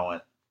 And I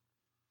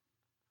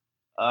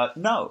went,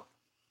 no.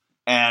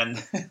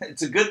 And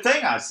it's a good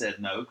thing I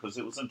said no, because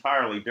it was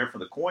entirely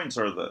different. The coins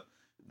are the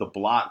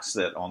blocks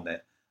that on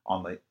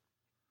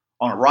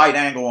a right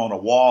angle on a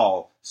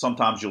wall,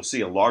 sometimes you'll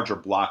see a larger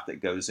block that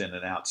goes in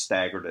and out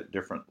staggered at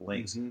different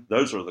lengths.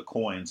 Those are the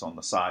coins on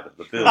the side of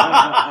the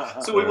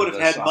building. So we would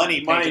have had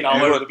money painted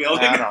all over the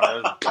building.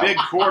 Big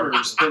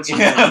quarters.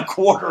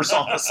 Quarters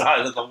on the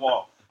side of the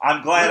wall.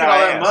 I'm glad I I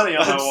had money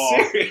on the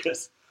wall.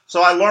 Serious.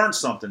 So I learned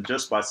something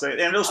just by saying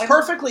it. And it was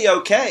perfectly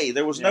okay.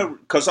 There was no,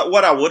 because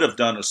what I would have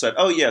done is said,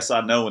 oh, yes,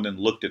 I know, and then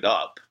looked it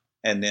up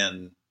and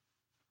then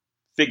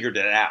figured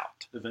it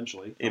out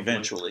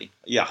Eventually.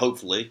 Yeah,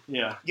 hopefully.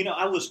 Yeah.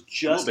 I was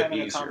just bit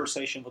having a easier.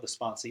 conversation with a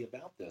sponsee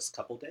about this a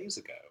couple days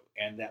ago,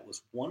 and that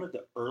was one of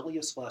the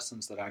earliest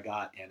lessons that I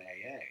got in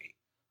AA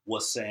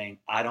was saying,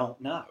 I don't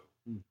know.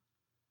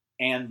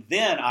 And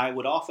then I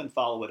would often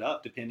follow it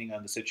up depending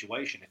on the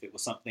situation. If it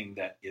was something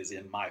that is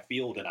in my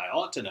field and I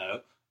ought to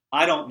know,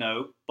 I don't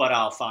know, but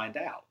I'll find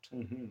out.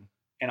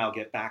 And I'll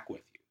get back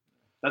with you.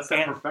 That's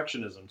that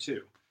perfectionism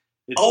too.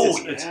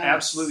 It's yes.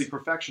 absolutely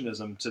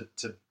perfectionism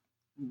to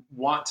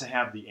want to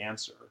have the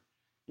answer.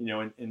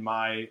 In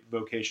my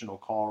vocational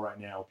call right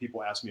now,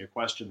 people ask me a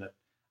question that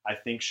I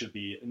think should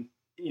be,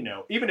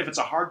 even if it's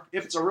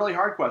a really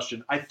hard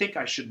question, I think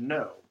I should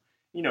know.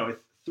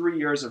 3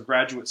 years of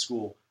graduate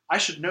school, I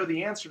should know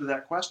the answer to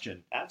that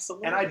question.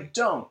 Absolutely. And I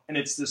don't. And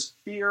it's this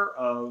fear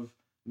of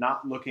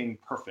not looking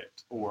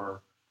perfect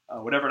or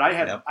whatever. And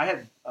I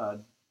had a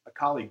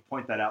colleague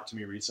point that out to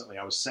me recently.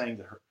 I was saying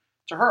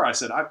to her, I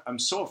said, I'm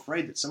so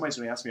afraid that somebody's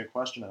going to ask me a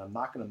question and I'm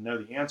not going to know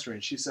the answer.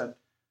 And she said,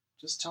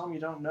 just tell them you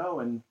don't know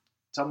and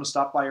tell them to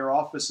stop by your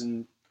office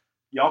and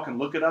y'all can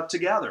look it up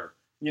together,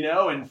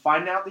 and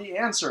find out the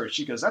answer.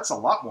 She goes, that's a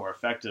lot more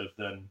effective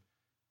than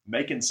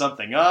making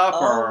something up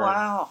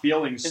or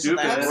feeling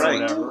stupid or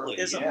whatever.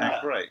 Isn't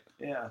that great?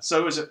 Yeah.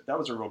 So that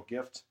was a real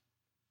gift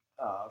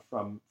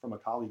from a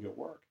colleague at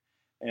work.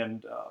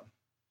 And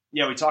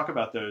we talk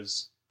about the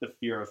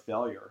fear of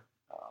failure.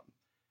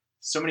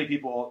 So many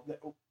people.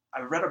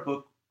 I read a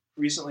book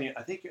recently.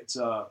 I think it's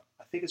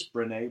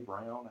Brené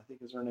Brown. I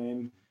think is her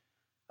name.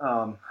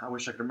 I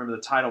wish I could remember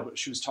the title, but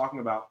she was talking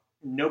about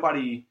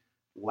nobody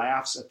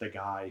laughs at the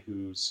guy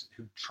who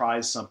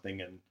tries something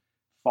and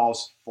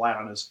falls flat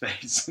on his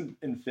face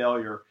in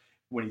failure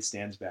when he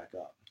stands back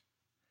up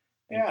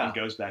and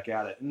goes back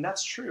at it. And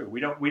that's true.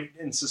 We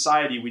in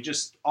society, we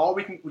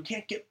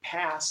can't get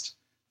past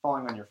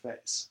falling on your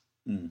face.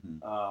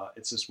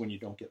 It's just when you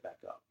don't get back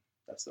up.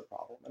 That's the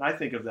problem. And I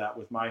think of that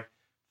with my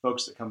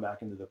folks that come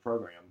back into the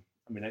program.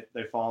 I mean,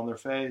 they fall on their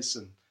face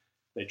and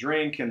they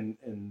drink and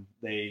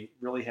they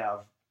really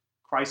have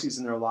crises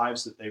in their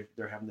lives that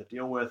they're having to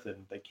deal with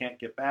and they can't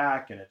get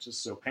back. And it's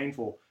just so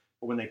painful.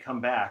 But when they come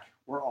back,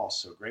 we're all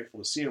so grateful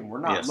to see them. We're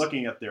not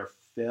looking at their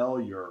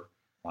failure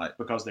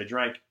because they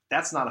drank.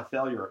 That's not a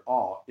failure at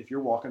all. If you're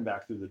walking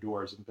back through the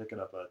doors and picking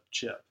up a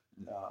chip.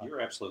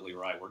 You're absolutely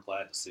right. We're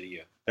glad to see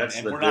you. That's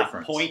and the we're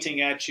difference. Not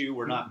pointing at you.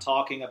 We're not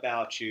talking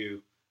about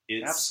you.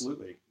 It's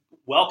absolutely.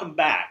 Welcome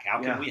back.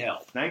 How can we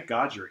help? Thank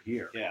God you're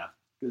here. Yeah.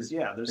 Because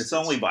it's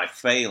only by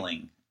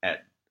failing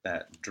at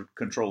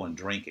controlling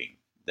drinking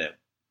that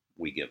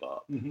we give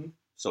up.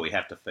 So we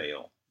have to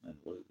fail and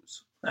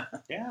lose.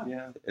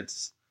 Yeah.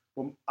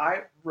 Well,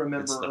 I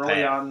remember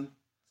early on,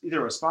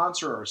 either a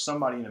sponsor or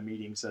somebody in a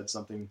meeting said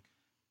something.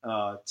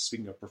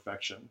 Speaking of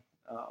perfection,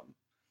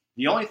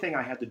 the only thing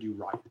I had to do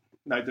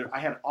right. I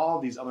had all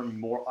these other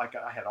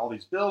I had all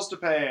these bills to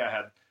pay. I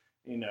had,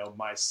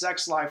 my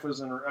sex life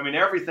was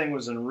everything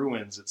was in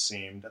ruins. It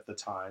seemed at the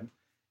time.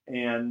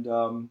 And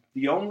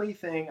the only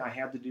thing I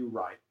had to do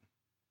right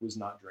was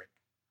not drink.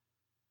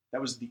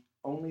 That was the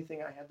only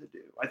thing I had to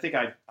do. I think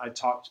I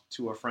talked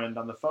to a friend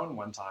on the phone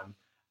one time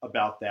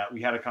about that.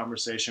 We had a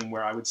conversation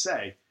where I would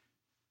say,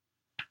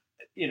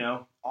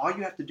 all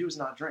you have to do is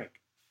not drink.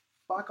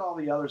 Fuck all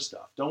the other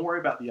stuff. Don't worry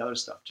about the other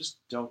stuff. Just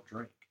don't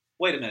drink.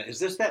 Wait a minute. Is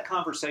this that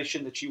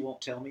conversation that you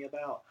won't tell me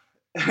about?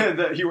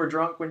 That you were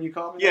drunk when you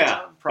called me? That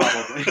time?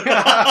 Probably.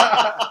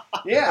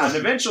 Yeah, and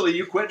eventually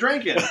you quit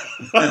drinking.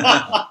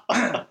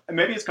 And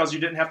maybe it's because you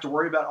didn't have to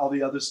worry about all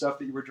the other stuff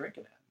that you were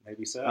drinking at.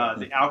 Maybe so.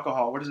 The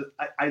alcohol, what is it?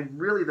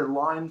 The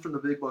line from the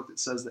big book that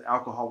says that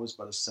alcohol was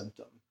but a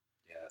symptom.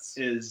 Yes.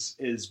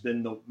 Is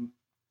been the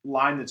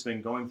line that's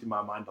been going through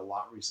my mind a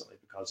lot recently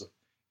because of,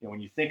 when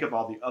you think of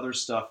all the other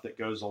stuff that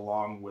goes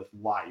along with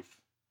life,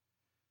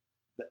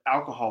 the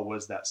alcohol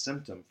was that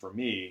symptom for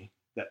me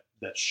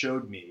that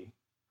showed me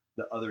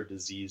the other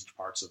diseased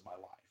parts of my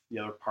life, the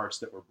other parts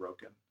that were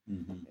broken.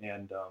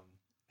 And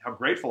how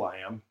grateful I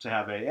am to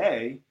have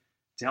AA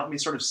to help me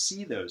sort of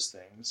see those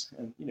things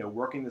and,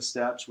 working the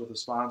steps with a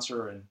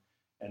sponsor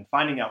and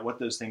finding out what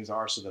those things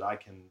are so that I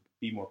can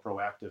be more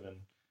proactive and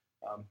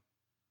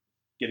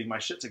getting my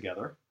shit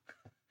together.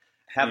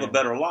 Have a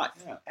better life.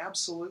 Yeah,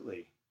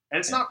 absolutely. And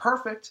it's not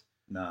perfect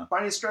by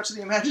any stretch of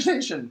the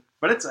imagination,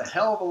 but it's a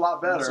hell of a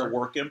lot better. It's a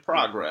work in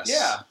progress.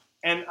 Yeah.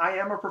 And I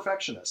am a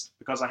perfectionist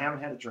because I haven't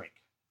had a drink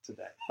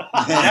today.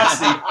 That's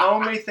the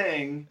only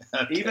thing,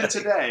 even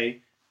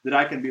today, that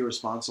I can be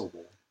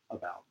responsible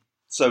about.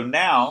 So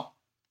now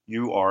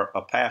you are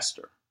a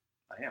pastor.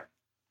 I am.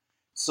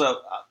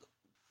 So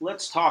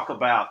let's talk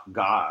about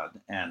God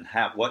and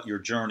what your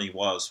journey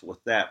was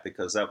with that,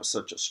 because that was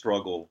such a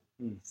struggle.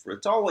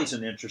 It's always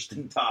an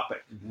interesting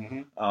topic.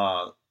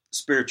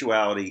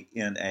 Spirituality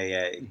in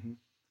AA.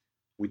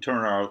 We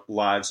turn our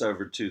lives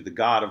over to the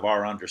God of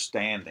our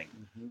understanding.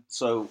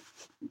 So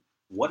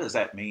what does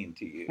that mean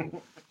to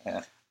you?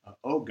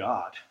 Oh,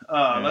 God.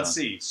 Let's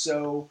see.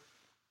 So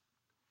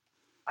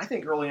I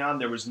think early on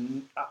there was,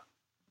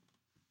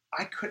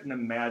 I couldn't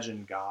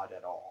imagine God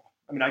at all.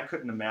 I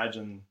couldn't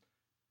imagine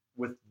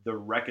with the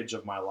wreckage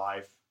of my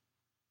life.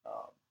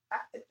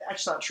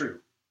 That's not true.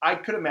 I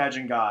could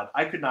imagine God.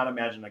 I could not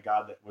imagine a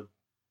God that would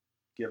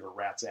give a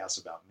rat's ass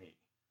about me,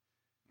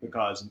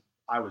 because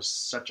I was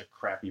such a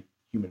crappy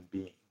human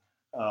being.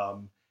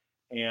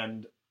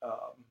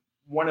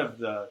 One of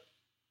the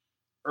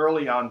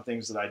early on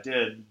things that I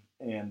did,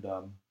 and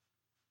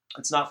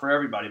it's not for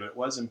everybody, but it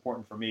was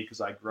important for me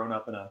because I'd grown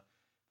up in a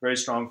very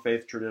strong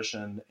faith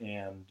tradition,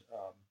 and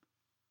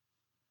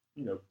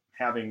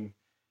having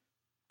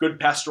good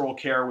pastoral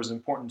care was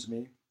important to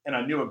me. And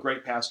I knew a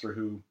great pastor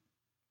who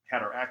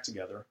had her act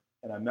together,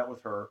 and I met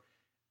with her,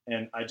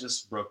 and I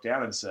just broke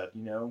down and said,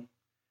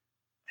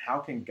 how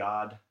can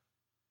God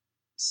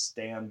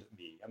stand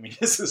me? I mean,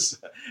 this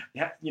is,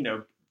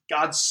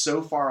 God's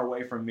so far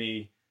away from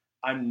me.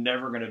 I'm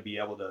never going to be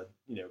able to,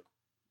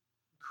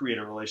 create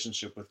a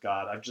relationship with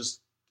God.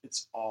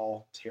 It's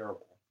all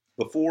terrible.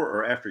 Before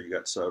or after you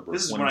got sober?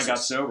 This is when I got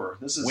sober.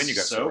 This is when you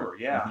got sober.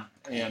 Yeah.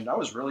 Mm-hmm. And I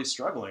was really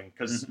struggling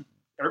because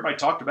everybody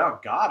talked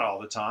about God all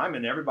the time,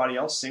 and everybody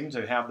else seemed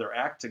to have their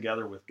act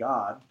together with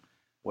God.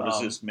 What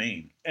does this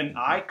mean? And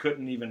I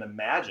couldn't even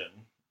imagine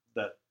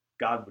that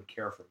God would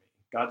care for me.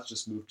 God's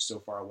just moved so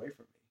far away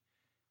from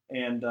me.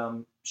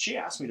 And she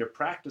asked me to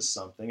practice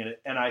something,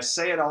 and I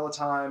say it all the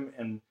time,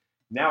 and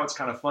now it's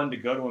kind of fun to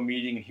go to a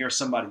meeting and hear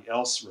somebody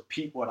else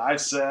repeat what I've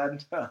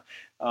said.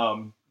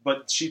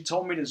 But she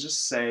told me to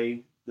just say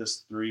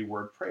this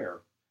 3-word prayer,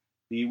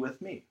 be with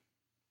me.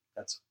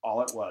 That's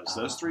all it was,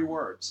 those 3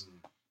 words.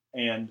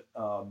 And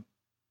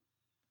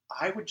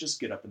I would just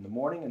get up in the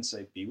morning and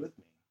say, be with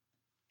me.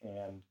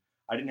 And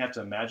I didn't have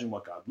to imagine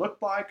what God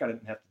looked like. I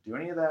didn't have to do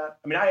any of that.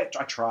 I mean, I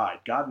tried.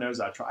 God knows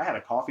I tried. I had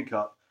a coffee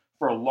cup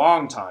for a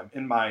long time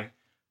in my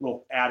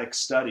little attic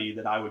study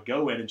that I would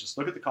go in and just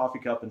look at the coffee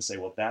cup and say,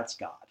 well, that's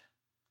God.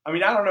 I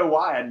mean, I don't know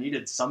why I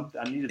needed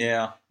something. I needed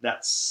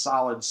that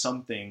solid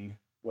something,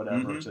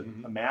 whatever, to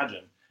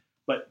imagine.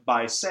 But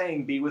by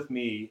saying, be with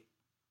me,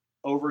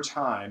 over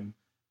time,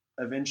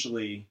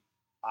 eventually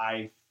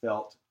I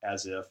felt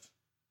as if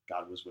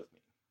God was with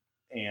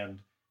me. And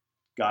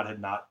God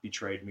had not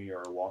betrayed me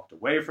or walked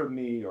away from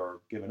me or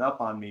given up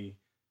on me,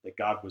 that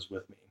God was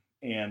with me.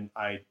 And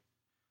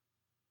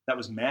that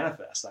was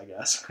manifest, I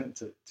guess,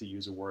 to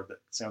use a word that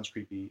sounds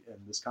creepy in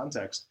this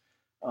context,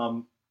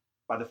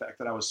 by the fact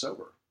that I was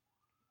sober.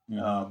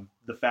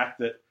 The fact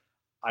that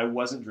I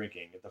wasn't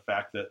drinking, the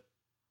fact that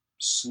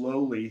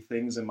slowly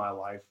things in my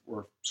life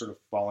were sort of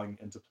falling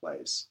into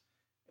place.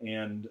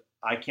 And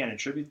I can't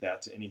attribute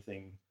that to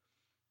anything.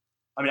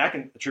 I mean, I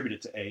can attribute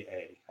it to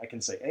AA. I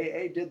can say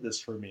AA did this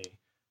for me,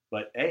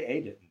 but AA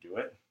didn't do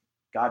it.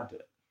 God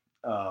did it.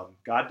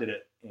 God did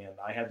it, and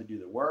I had to do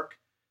the work.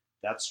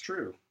 That's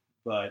true.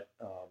 But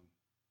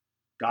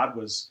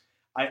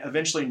I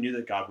eventually knew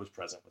that God was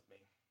present with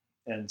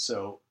me. And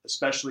so,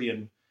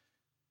 especially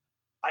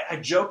I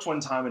joked one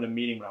time in a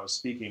meeting when I was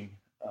speaking,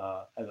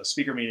 at a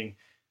speaker meeting,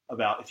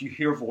 about if you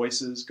hear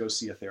voices, go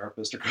see a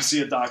therapist or go see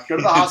a doctor, go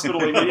to the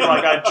hospital immediately.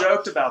 Like, I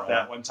joked about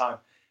that one time.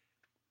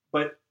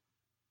 But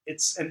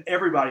and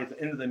everybody at the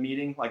end of the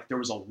meeting, like, there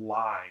was a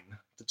line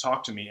to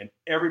talk to me, and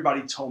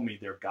everybody told me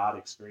their God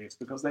experience,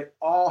 because they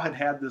all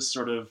had this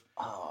sort of,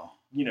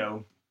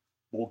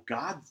 well,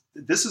 God,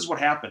 this is what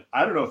happened.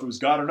 I don't know if it was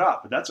God or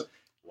not, but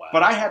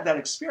but I had that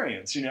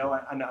experience, and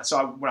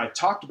so when I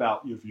talked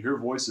about, if you hear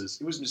voices,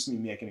 it was just me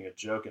making a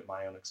joke at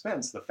my own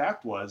expense. The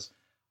fact was,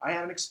 I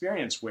had an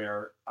experience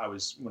where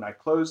when I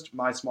closed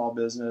my small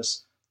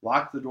business,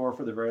 locked the door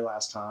for the very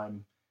last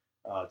time,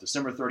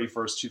 December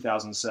 31st,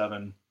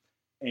 2007,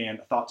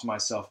 and I thought to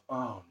myself,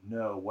 oh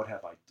no, what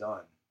have I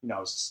done? I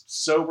was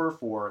sober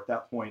for, at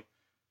that point,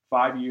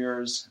 5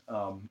 years.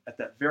 At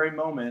that very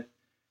moment,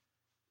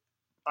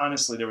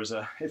 honestly,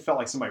 it felt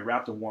like somebody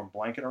wrapped a warm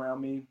blanket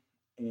around me,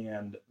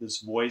 and this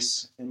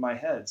voice in my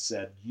head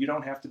said, you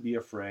don't have to be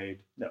afraid.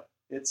 No,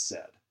 it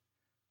said,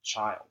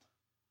 child,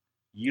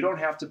 you don't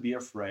have to be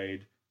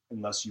afraid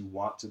unless you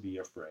want to be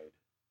afraid.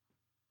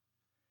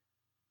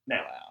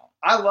 Now,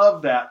 I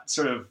love that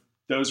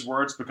those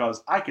words,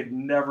 because I could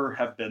never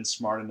have been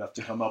smart enough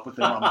to come up with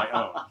them on my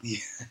own.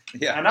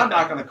 Yeah. And I'm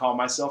not going to call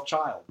myself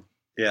child.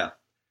 Yeah.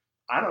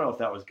 I don't know if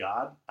that was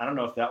God. I don't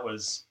know if that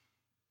was,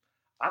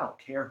 I don't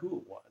care who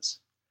it was.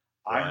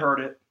 Right. I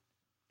heard it,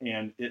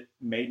 and it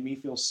made me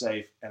feel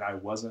safe, and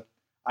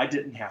I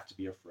didn't have to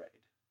be afraid.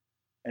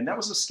 And that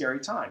was a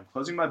scary time.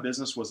 Closing my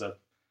business was a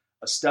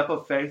step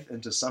of faith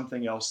into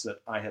something else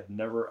that I had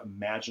never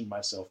imagined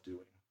myself doing.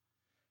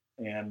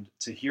 And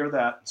to hear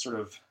that sort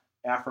of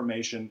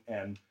affirmation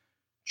and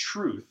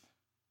truth,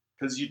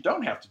 because you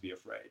don't have to be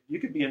afraid. You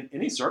could be in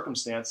any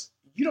circumstance.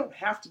 You don't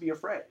have to be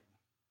afraid.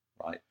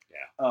 Right.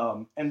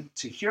 Yeah. And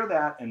to hear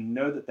that and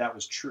know that that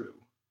was true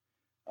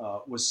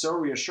was so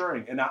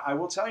reassuring. And I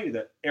will tell you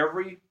that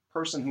every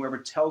person who ever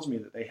tells me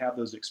that they have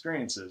those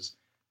experiences,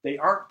 they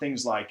aren't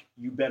things like,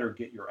 you better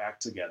get your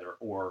act together,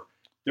 or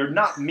they're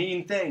not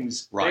mean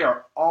things. Right. They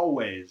are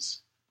always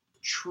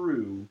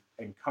true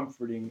and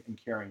comforting and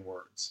caring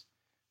words.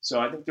 So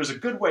I think there's a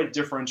good way to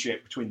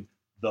differentiate between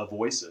the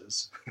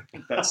voices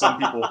that some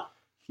people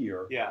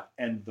hear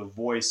and the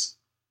voice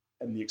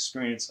and the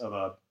experience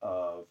of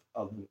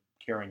a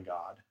caring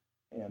God.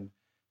 And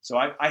so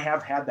I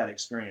have had that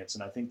experience,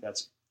 and I think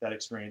that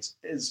experience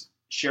is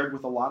shared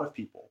with a lot of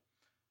people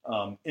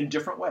in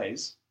different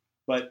ways,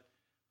 but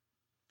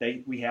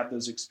we have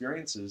those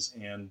experiences,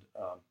 and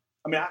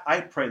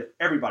I pray that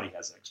everybody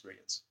has that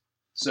experience.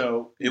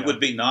 So it would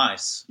be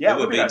nice. Yeah, it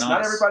would be nice.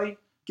 Not everybody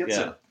gets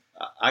it.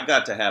 I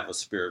got to have a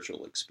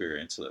spiritual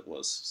experience that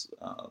was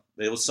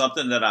it was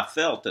something that I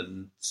felt,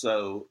 and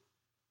so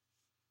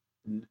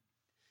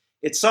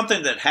it's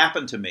something that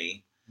happened to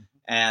me.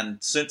 And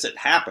since it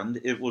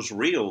happened, it was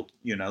real.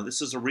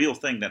 This is a real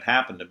thing that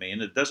happened to me,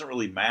 and it doesn't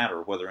really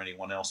matter whether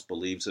anyone else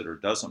believes it or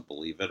doesn't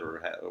believe it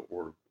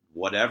or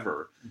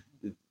whatever.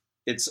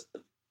 It's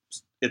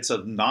a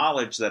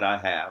knowledge that I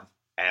have,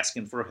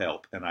 asking for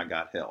help, and I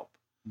got help.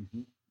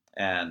 Mm-hmm.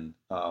 And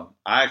I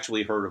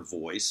actually heard a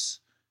voice,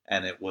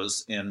 and it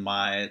was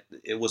my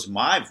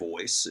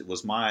voice. It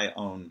was my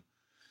own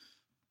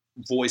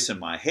voice in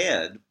my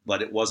head,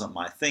 but it wasn't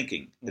my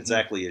thinking,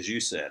 exactly as you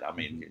said. I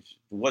mean, it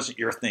wasn't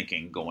your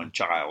thinking going,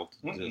 child.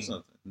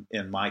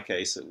 In my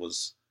case, it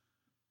wasn't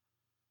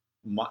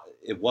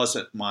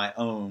my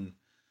own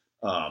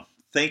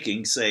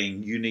thinking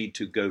saying you need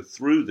to go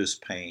through this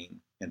pain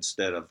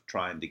instead of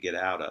trying to get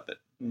out of it,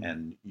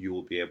 and you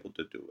will be able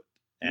to do it.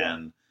 Yeah.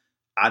 And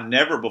I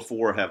never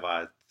before have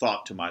I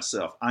thought to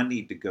myself, I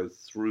need to go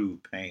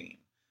through pain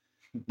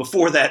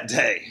before that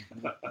day.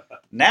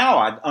 Now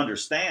I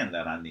understand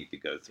that I need to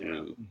go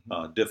through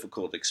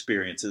difficult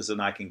experiences,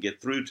 and I can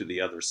get through to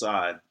the other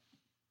side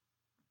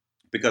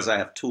because I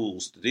have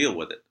tools to deal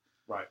with it.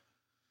 Right.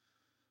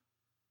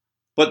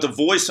 But the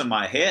voice in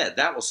my head,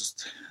 that was,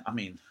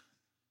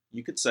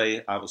 you could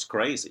say I was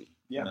crazy.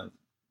 Yeah.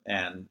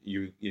 And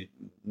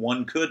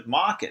one could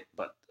mock it,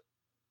 but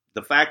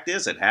the fact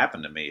is it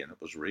happened to me and it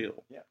was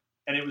real. Yeah.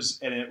 And it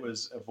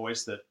was a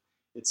voice that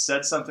it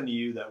said something to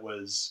you that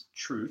was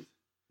truth.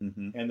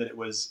 Mm-hmm. And that it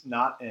was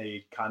not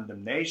a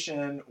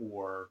condemnation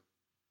or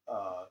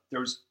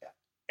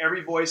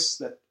every voice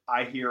that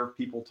I hear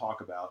people talk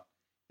about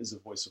is a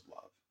voice of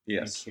love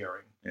and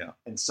caring. Yeah.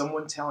 And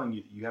someone telling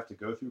you that you have to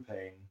go through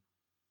pain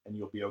and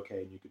you'll be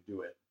okay and you can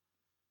do it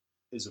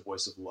is a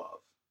voice of love.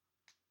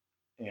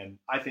 And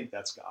I think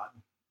that's God.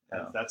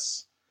 Yeah.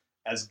 That's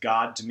as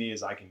God to me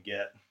as I can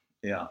get.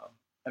 Yeah.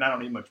 And I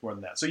don't need much more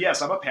than that. So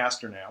yes, I'm a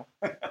pastor now.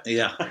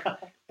 Yeah.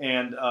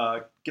 And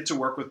get to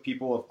work with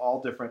people of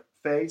all different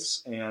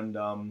faiths. And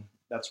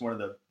that's one of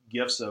the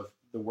gifts of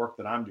the work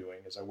that I'm doing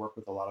is I work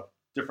with a lot of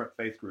different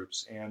faith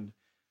groups. And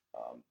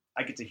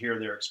I get to hear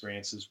their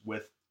experiences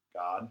with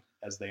God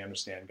as they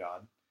understand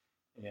God.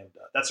 And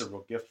that's a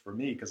real gift for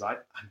me because I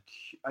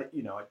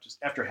just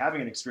after having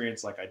an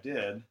experience like I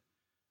did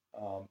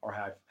or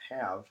have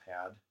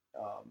had,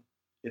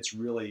 it's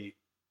really,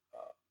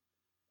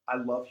 I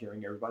love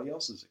hearing everybody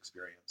else's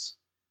experience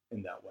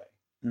in that way.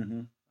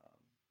 Mm-hmm.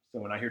 So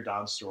when I hear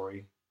Don's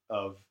story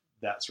of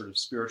that sort of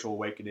spiritual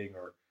awakening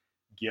or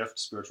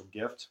spiritual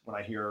gift, when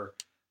I hear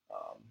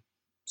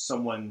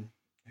someone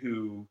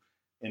who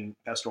in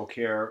pastoral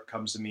care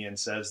comes to me and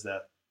says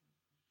that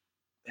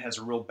has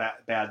a real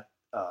bad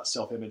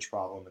self-image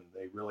problem and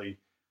they really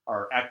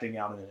are acting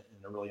out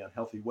in a really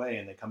unhealthy way,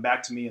 and they come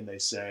back to me and they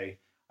say,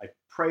 I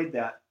prayed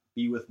that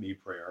be with me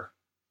prayer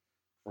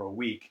for a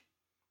week,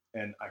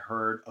 and I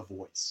heard a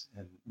voice,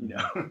 and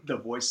the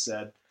voice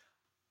said,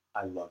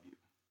 I love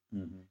you.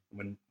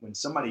 Mm-hmm. When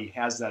somebody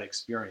has that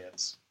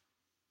experience,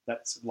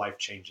 that's a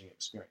life-changing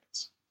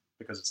experience,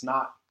 because it's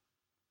not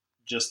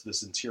just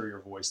this interior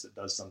voice that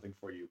does something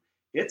for you.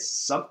 It's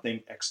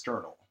something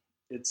external.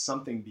 It's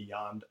something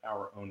beyond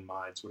our own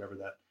minds,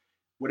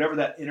 whatever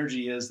that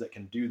energy is that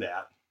can do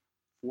that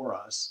for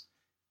us.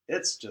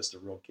 It's just a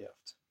real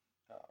gift.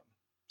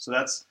 So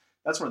that's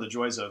one of the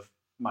joys of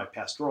my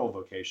pastoral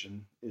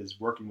vocation, is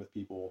working with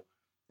people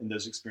in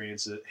those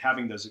experiences,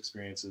 having those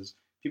experiences,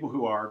 people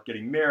who are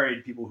getting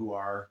married, people who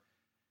are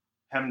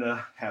having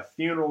to have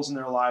funerals in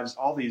their lives,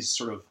 all these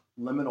sort of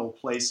liminal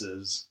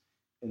places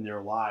in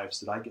their lives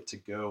that I get to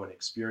go and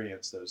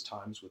experience those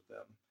times with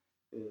them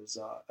is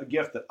a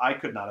gift that I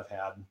could not have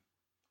had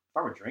if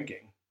I were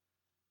drinking.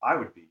 I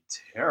would be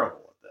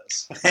terrible at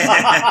this.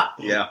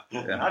 Yeah.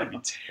 I'd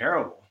be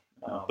terrible.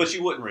 But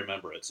you wouldn't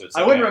remember it. So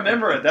I wouldn't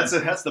remember it. That's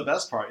the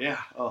best part. Yeah.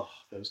 Oh,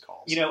 those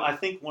calls. I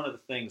think one of the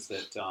things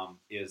that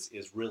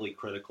is really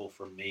critical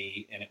for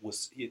me, and it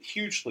was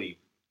hugely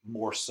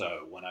more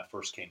so when I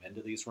first came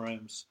into these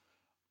rooms,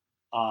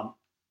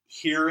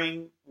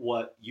 hearing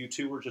what you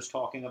two were just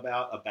talking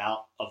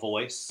about a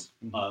voice,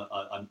 mm-hmm.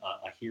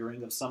 a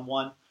hearing of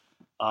someone,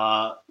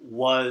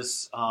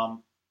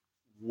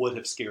 would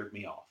have scared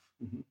me off,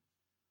 mm-hmm.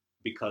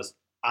 because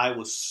I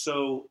was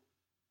so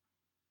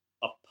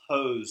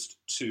opposed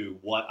to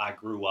what I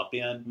grew up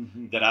in,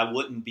 mm-hmm. that I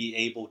wouldn't be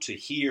able to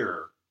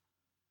hear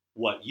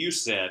what you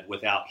said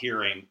without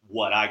hearing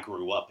what I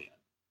grew up in.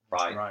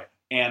 Right.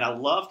 And I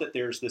love that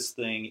there's this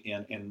thing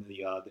in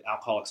the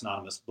Alcoholics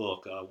Anonymous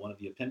book, one of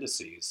the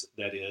appendices,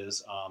 that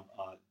is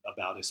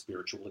about a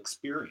spiritual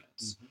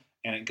experience. Mm-hmm.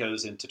 And it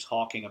goes into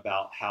talking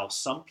about how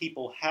some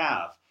people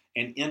have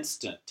an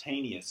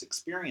instantaneous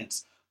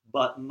experience,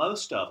 but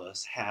most of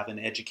us have an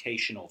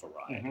educational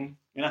variety. Mm-hmm.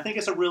 And I think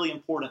it's a really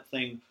important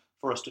thing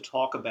for us to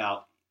talk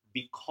about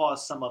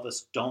because some of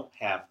us don't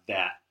have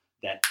that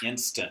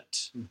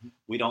instant. Mm-hmm.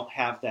 We don't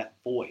have that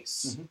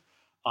voice.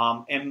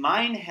 Mm-hmm. And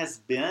mine has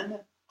been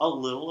a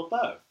little of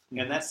both. Mm-hmm.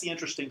 And that's the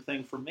interesting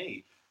thing for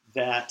me,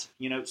 that,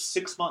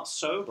 6 months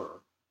sober,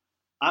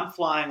 I'm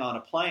flying on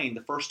a plane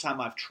the first time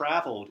I've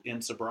traveled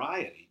in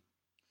sobriety.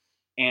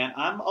 And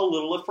I'm a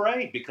little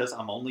afraid because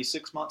I'm only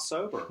 6 months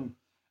sober.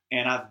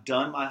 And I've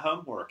done my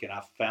homework, and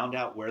I've found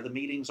out where the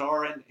meetings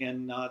are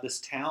in this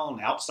town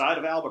outside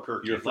of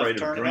Albuquerque. You're afraid left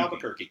turn of in drinking.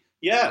 Albuquerque.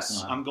 Yes,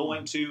 Uh-huh. I'm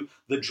going to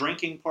the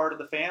drinking part of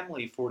the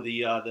family for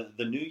the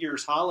New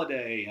Year's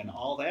holiday and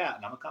all that.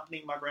 And I'm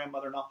accompanying my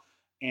grandmother and all.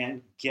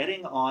 And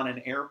getting on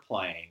an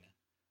airplane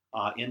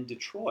in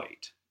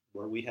Detroit,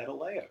 where we had a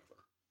layover,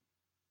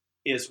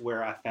 is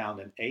where I found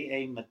an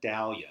AA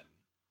medallion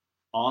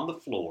on the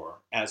floor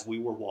as we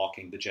were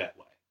walking the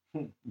jetway.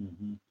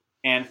 Mm-hmm.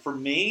 And for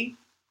me,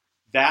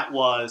 that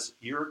was,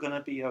 you're going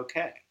to be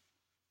okay.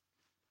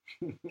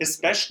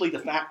 Especially the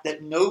fact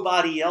that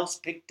nobody else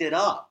picked it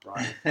up,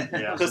 right?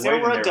 Yeah. Because there were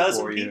a Waiting there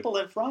dozen for you. people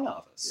in front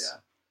of us. Yeah.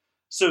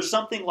 So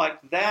something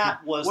like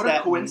that was What a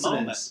that coincidence.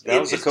 moment. That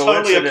was a It's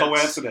totally a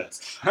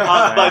coincidence. coincidence.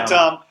 But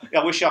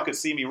I wish y'all could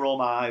see me roll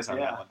my eyes on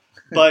that one.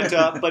 But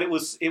it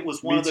was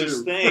one Me of those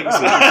too. things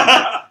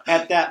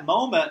at that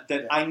moment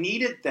that I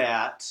needed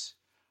that,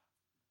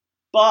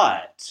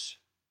 but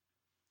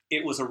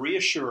it was a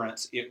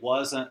reassurance. It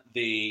wasn't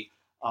the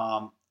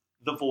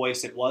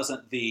voice. It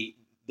wasn't the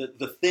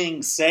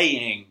thing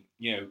saying,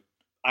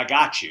 I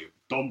got you.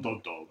 Dum,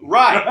 dum, dum.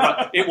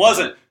 Right. It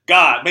wasn't,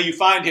 God, may you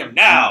find him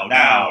now.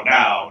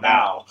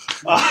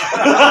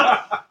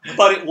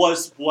 But it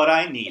was what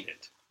I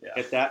needed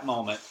at that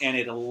moment, and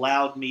it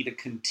allowed me to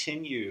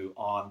continue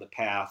on the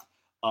path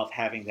of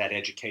having that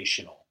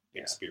educational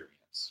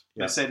experience.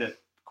 I say that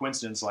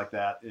coincidence like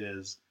that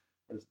is,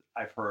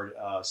 I've heard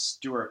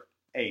Stuart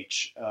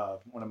H.,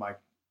 one of my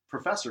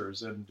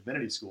professors in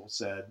divinity school,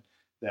 said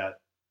that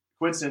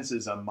coincidence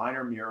is a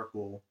minor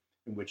miracle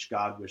in which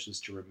God wishes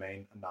to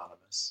remain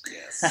anonymous.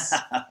 Yes.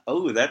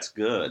 Oh, that's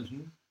good.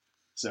 Mm-hmm.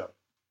 So,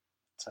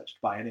 touched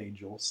by an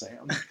angel,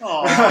 Sam.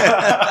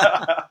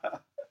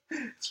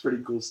 It's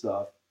pretty cool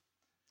stuff.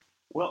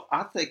 Well,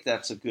 I think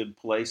that's a good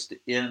place to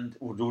end,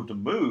 or to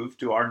move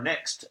to our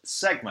next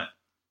segment.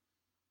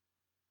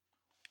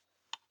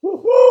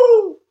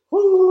 Woo-hoo!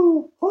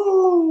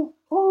 Woo-hoo!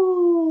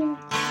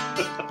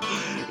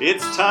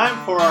 It's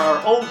time for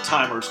our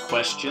old-timers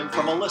question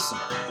from a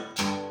listener.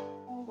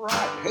 All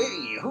right.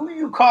 Hey, who are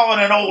you calling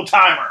an old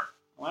timer?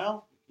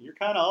 Well, you're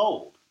kind of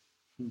old.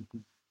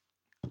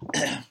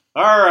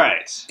 All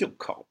right. Don't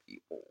call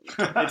me old.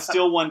 It's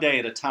still one day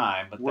at a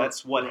time, but We're-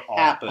 that's what we're all.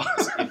 happens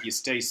if you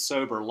stay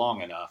sober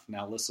long enough.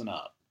 Now listen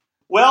up.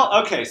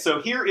 Well, okay, so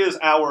here is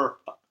our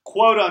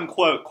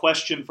quote-unquote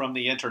question from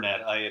the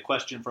internet, a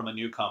question from a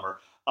newcomer.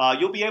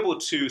 You'll be able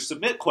to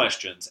submit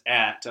questions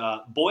at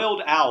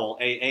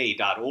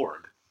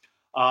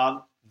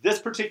boiledowlaa.org. This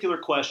particular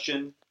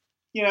question,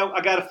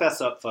 I got to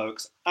fess up,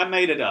 folks. I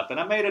made it up, and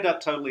I made it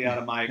up totally out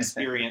of my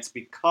experience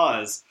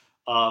because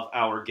of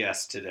our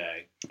guest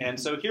today. And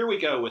so here we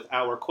go with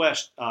our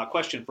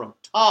question from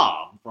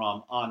Tom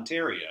from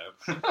Ontario.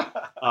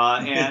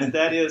 And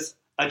that is,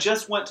 I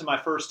just went to my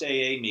first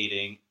AA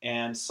meeting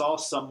and saw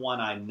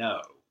someone I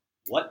know.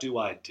 What do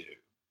I do?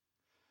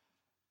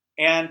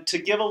 And to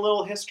give a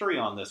little history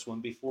on this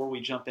one before we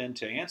jump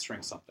into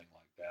answering something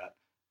like that,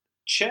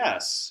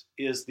 Chess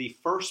is the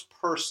first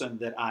person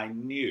that I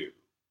knew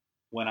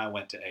when I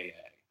went to AA.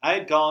 I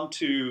had gone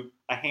to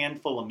a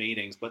handful of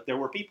meetings, but there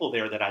were people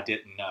there that I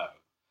didn't know.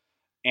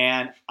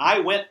 And I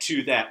went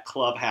to that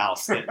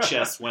clubhouse that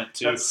Chess went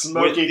to That with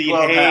smoky the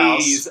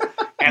clubhouse. haze.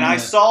 And I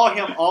saw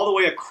him all the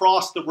way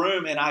across the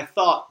room, and I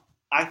thought,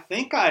 I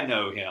think I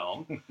know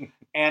him.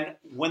 And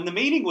when the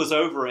meeting was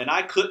over and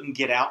I couldn't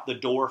get out the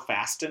door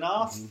fast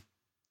enough,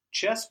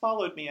 Chess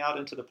followed me out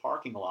into the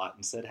parking lot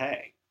and said,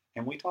 hey.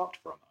 And we talked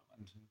for a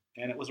moment.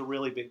 And it was a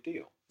really big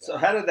deal. So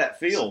how did that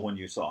feel when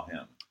you saw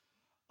him?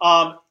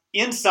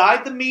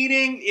 Inside the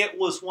meeting, it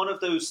was one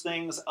of those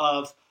things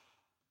of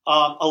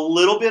a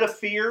little bit of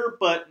fear,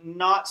 but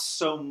not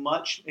so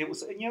much. It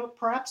was,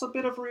 perhaps a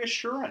bit of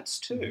reassurance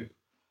too.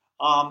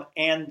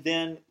 And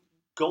then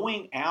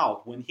going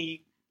out when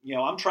he,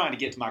 I'm trying to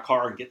get to my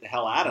car and get the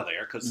hell out of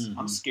there because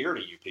I'm scared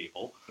of you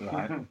people.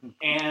 Right.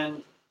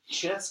 And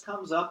Chess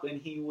comes up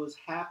and he was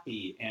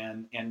happy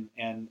and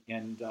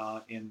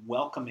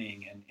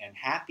welcoming and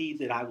happy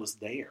that I was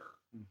there,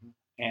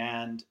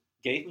 and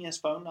gave me his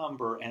phone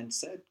number and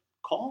said,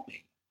 call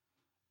me.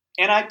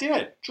 And I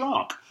did,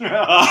 drunk. And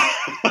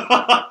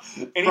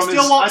he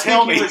still won't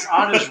tell me. He was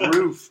on his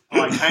roof,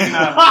 like hanging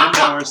out of a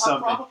window or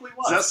something. Probably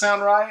was. Does that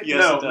sound right? Yes,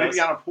 no, it does.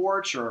 maybe on a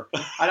porch or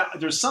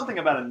there's something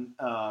about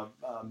a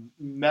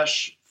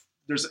mesh.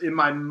 There's in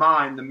my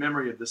mind the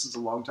memory of this is a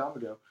long time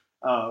ago.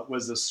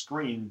 Was a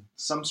screen,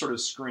 some sort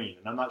of screen,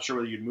 and I'm not sure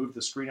whether you'd move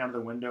the screen out of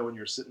the window when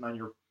you're sitting on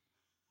your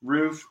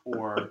roof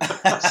or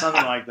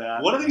something like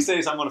that. One of these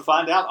days, I'm going to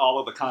find out all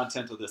of the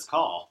content of this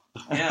call.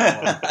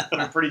 Yeah,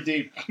 well, we're pretty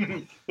deep.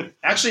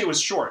 Actually, it was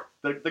short.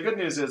 The good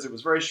news is it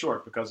was very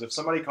short, because if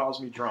somebody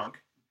calls me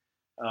drunk,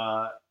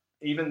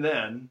 even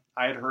then,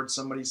 I had heard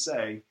somebody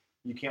say,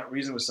 you can't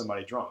reason with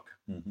somebody drunk.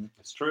 Mm-hmm.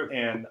 It's true.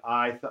 And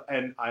I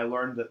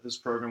learned that this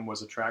program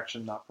was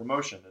attraction, not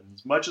promotion. And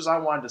as much as I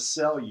wanted to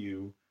sell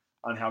you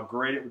on how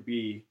great it would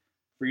be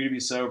for you to be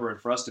sober and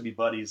for us to be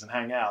buddies and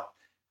hang out,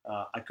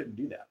 I couldn't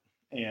do that.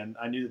 And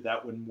I knew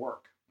that wouldn't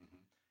work.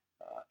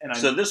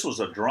 So this was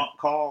a drunk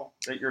call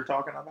that you're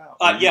talking about?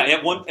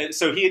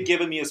 So he had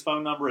given me his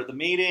phone number at the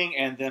meeting,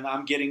 and then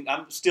I'm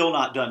still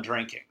not done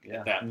drinking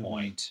at that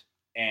point.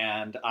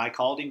 And I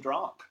called him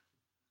drunk.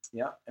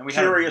 Yeah. And we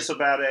curious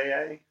about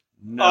AA?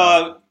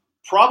 No.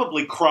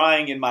 Probably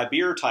crying in my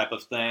beer type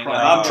of thing. And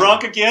I'm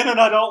drunk again, and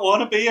I don't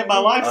want to be, and my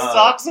life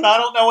sucks, and I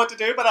don't know what to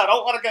do, but I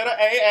don't want to go to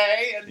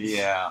AA. And...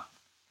 Yeah.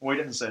 Well,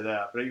 he didn't say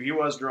that, but he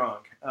was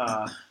drunk.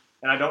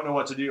 And I don't know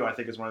what to do, I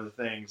think, is one of the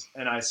things.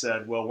 And I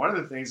said, well, one of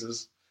the things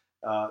is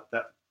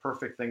that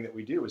perfect thing that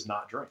we do is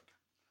not drink.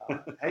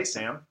 Hey,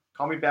 Sam,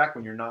 call me back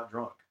when you're not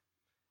drunk.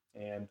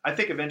 And I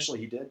think eventually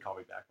he did call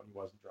me back when he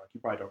wasn't drunk. You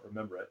probably don't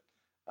remember it.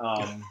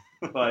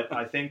 But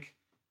I think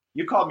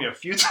you called me a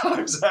few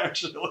times,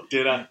 actually.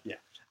 Did I?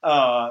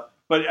 Yeah.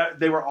 But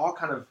they were all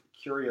kind of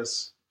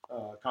curious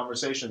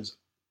conversations,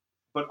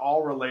 but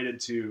all related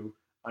to,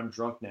 I'm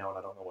drunk now and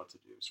I don't know what to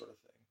do, sort of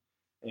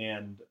thing.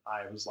 And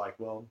I was like,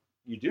 well,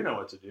 you do know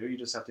what to do. You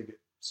just have to get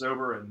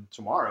sober, and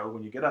tomorrow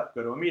when you get up,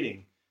 go to a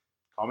meeting.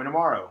 Call me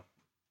tomorrow.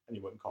 And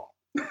he wouldn't call.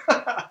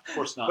 Of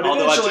course not.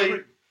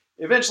 But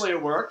eventually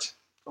it worked.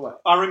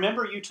 What? I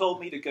remember you told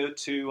me to go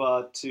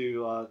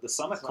to the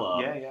Summit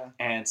Club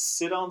and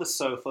sit on the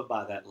sofa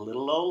by that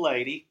little old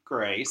lady,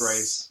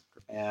 Grace.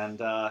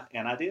 And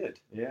I did.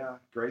 Yeah,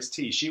 Grace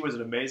T. She was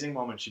an amazing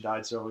woman. She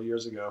died several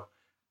years ago.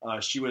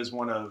 She was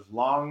one of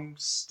Long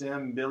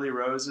Stem Billy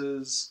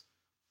Rose's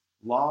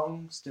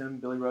Long Stem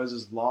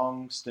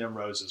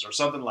Roses, or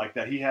something like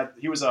that.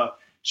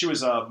 She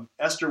was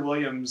Esther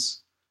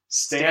Williams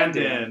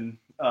stand-in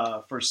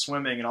for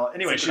swimming and all.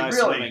 Anyway, she really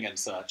swimming and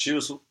such. She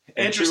was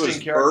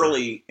interesting character.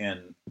 Early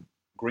in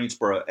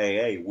Greensboro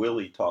AA.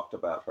 Willie talked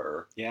about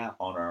her. Yeah.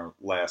 On our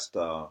last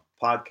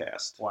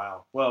podcast.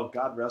 Wow. Well,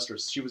 God rest her.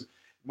 She was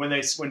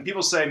when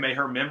people say may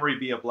her memory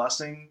be a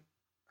blessing,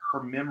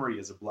 her memory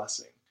is a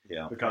blessing.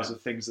 Yeah. Because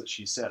of things that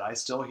she said. I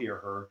still hear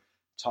her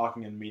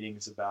talking in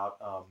meetings about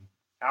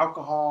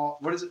alcohol.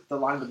 What is it? The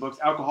line of the book?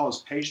 Alcohol is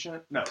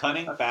patient. No.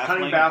 Cunning,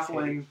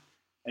 baffling.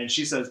 And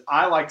she says,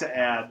 I like to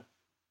add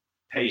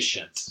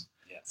patience.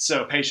 Yes.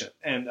 So patient.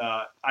 And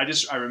I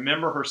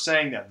remember her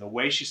saying that, and the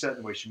way she said it,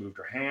 the way she moved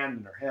her hand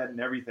and her head and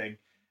everything.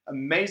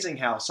 Amazing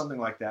how something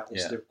like that will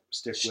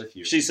stick with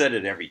you. She said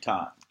it every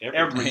time.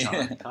 Every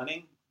time.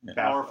 Cunning,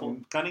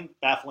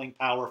 baffling,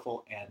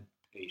 powerful, and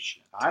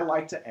patient. I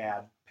like to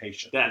add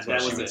patient. That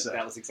was it.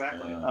 That was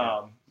exactly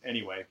it.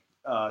 Anyway,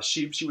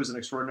 she was an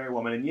extraordinary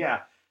woman, and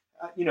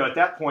at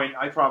that point,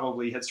 I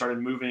probably had started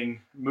moving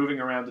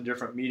around to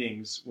different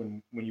meetings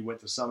when you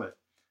went to Summit,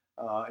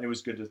 and it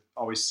was good to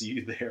always see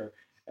you there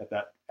at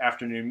that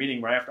afternoon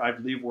meeting right after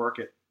I'd leave work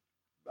at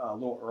a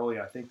little early.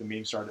 I think the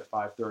meeting started at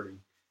 5:30,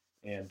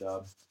 and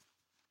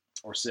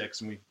or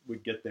 6, and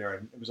we'd get there,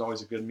 and it was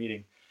always a good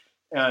meeting.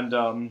 And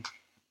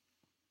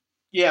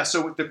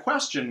so the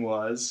question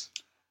was,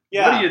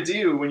 what do you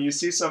do when you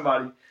see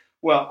somebody?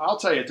 Well, I'll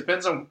tell you, it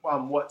depends on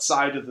what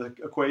side of the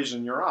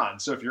equation you're on.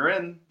 So if you're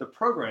in the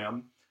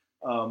program,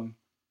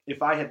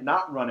 if I had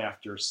not run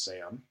after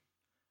Sam,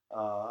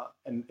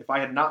 and if I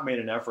had not made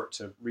an effort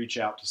to reach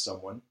out to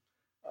someone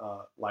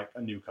like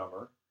a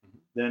newcomer,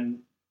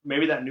 then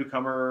maybe that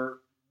newcomer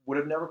would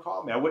have never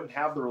called me. I wouldn't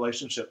have the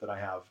relationship that I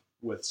have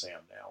with Sam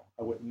now.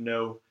 I wouldn't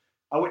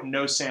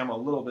know Sam a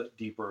little bit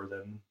deeper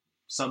than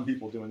some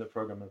people do in the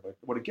program. Like,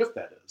 what a gift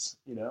that is,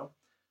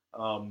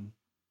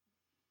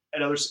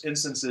 At other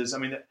instances, I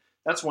mean,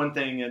 that's one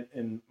thing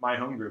in my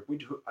home group.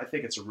 I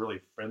think it's a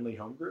really friendly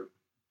home group.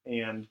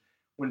 And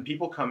when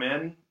people come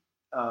in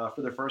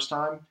for the first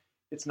time,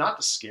 it's not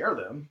to scare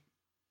them.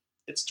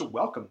 It's to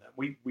welcome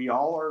them. We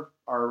all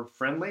are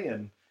friendly,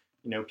 and,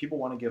 people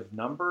want to give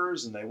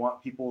numbers, and they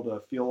want people to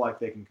feel like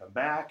they can come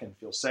back and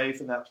feel safe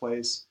in that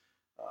place.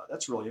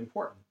 That's really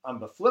important. On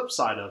the flip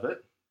side of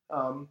it,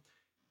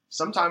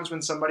 sometimes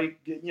when somebody,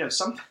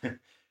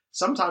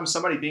 sometimes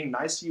somebody being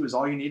nice to you is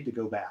all you need to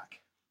go back.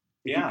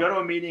 If you go to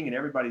a meeting and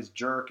everybody's a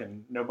jerk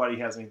and nobody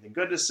has anything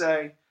good to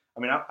say. I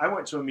mean, I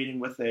went to a meeting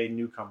with a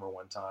newcomer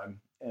one time,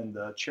 and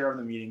the chair of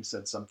the meeting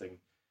said something,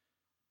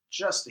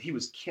 he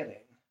was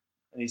kidding.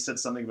 And he said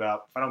something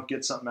about, if I don't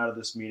get something out of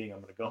this meeting,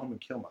 I'm going to go home and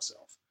kill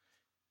myself.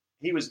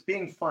 He was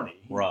being funny.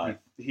 Right.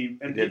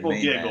 And people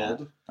giggled.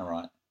 That. All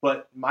right.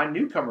 But my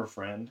newcomer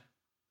friend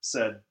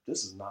said,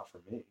 this is not for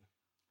me.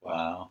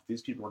 Wow.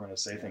 These people are going to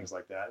say things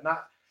like that.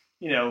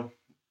 And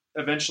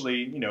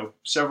eventually,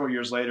 several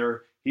years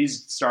later,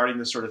 he's starting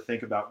to sort of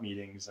think about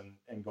meetings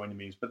and going to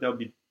meetings, but he'll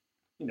be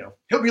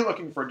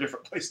looking for a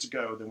different place to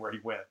go than where he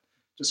went,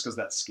 just because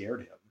that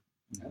scared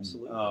him.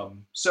 Absolutely.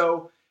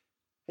 So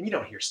And you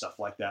don't hear stuff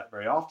like that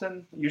very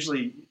often.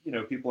 Usually,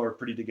 people are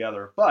pretty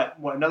together. But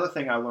another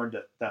thing I learned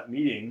at that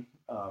meeting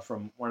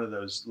from one of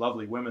those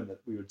lovely women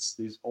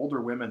these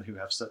older women who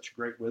have such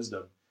great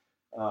wisdom.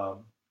 I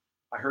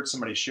heard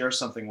somebody share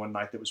something one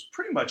night that was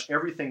pretty much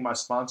everything my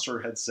sponsor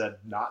had said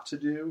not to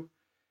do.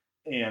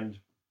 And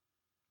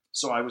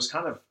so I was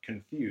kind of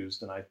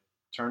confused, and I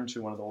turned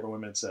to one of the older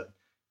women and said,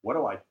 "What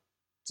do I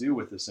do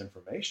with this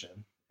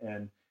information?"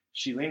 And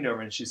she leaned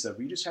over and she said,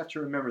 "We just have to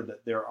remember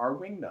that there are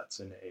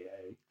wingnuts in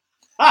AA,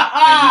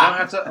 and you don't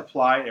have to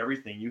apply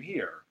everything you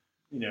hear.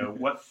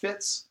 What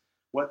fits,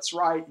 what's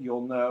right,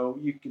 you'll know.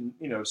 You can,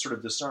 sort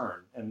of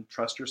discern and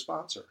trust your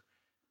sponsor."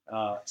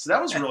 So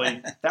that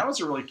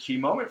was a really key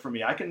moment for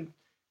me.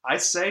 I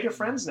say to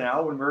friends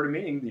now when we're at a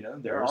meeting,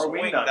 there are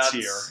wingnuts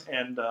here,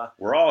 and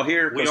we're all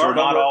here because we're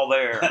not all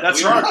there.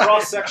 That's right. We're a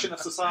cross section of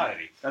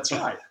society. That's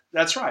right.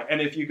 That's right. And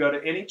if you go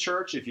to any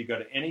church, if you go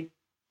to any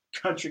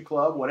country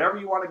club, whatever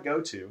you want to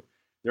go to,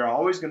 there are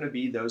always going to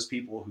be those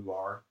people who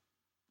are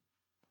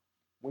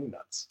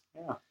wingnuts.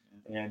 Yeah.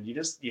 And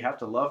you have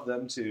to love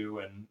them too,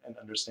 and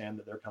understand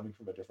that they're coming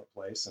from a different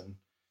place, and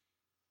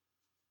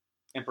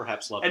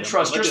perhaps love and them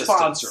trust your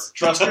sponsor.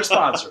 Trust your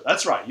sponsor.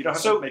 That's right. You don't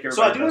have to make everybody.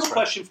 So I do have a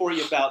question for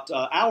you about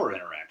our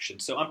interaction.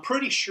 So I'm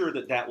pretty sure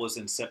that was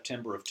in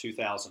September of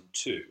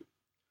 2002.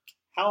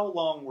 How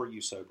long were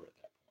you sober at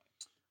that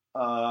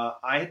point?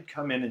 I had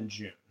come in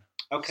June.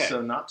 Okay.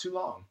 So not too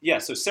long. Yeah.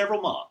 So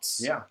several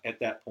months. Yeah. At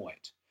that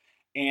point,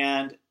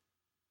 and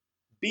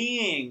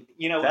being,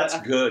 that's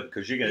good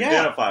because you can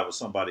identify with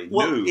somebody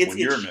new when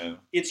you're new.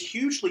 It's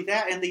hugely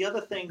that. And the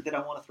other thing that I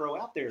want to throw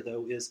out there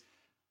though is,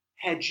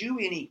 had you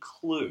any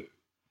clue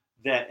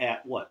that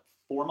at 3-4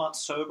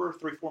 months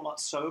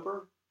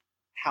sober,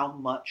 how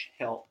much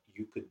help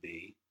you could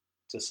be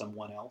to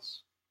someone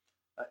else?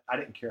 I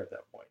didn't care at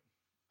that point.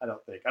 I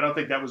don't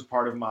think that was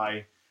part of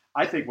my.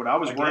 I think what I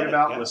was worried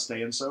about was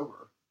staying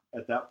sober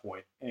at that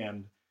point,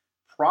 and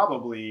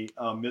probably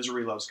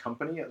misery loves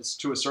company. As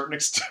to a certain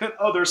extent,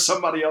 there's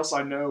somebody else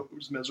I know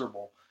who's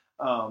miserable,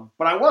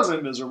 but I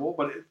wasn't miserable.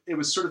 But it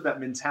was sort of that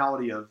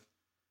mentality of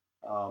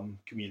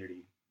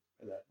community,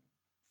 that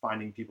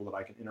finding people that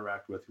I can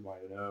interact with, who I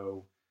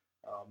know,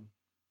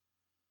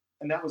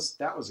 and that was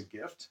a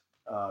gift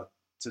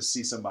to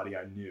see somebody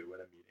I knew at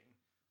a meeting.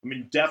 I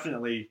mean,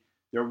 definitely,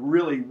 there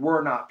really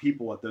were not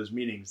people at those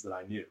meetings that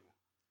I knew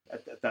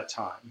at that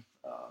time.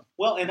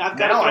 Well, and I've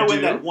got to throw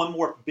in that one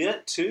more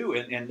bit too,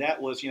 and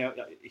that was,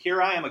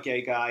 here I am, a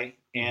gay guy,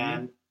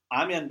 and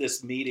I'm in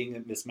this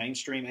meeting, this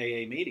mainstream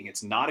AA meeting.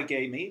 It's not a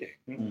gay meeting.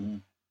 Mm-hmm.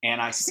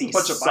 And I see a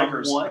bunch of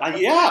bikers.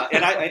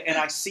 and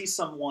I see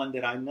someone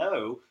that I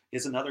know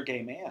is another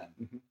gay man.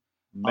 Mm-hmm.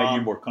 Made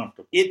you more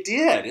comfortable. It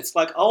did. It's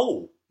like,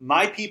 oh,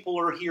 my people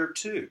are here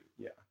too.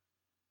 Yeah.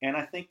 And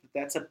I think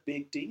that's a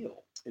big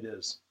deal. It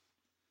is.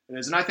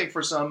 And I think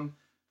for some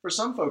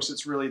folks,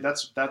 it's really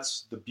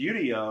that's the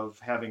beauty of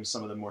having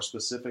some of the more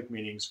specific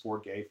meetings for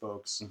gay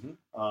folks.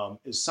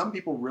 Mm-hmm. Is some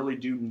people really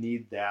do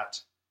need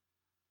that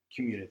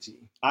community.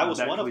 I was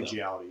that one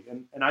collegiality. of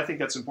them. And I think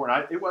that's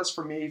important. It was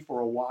for me for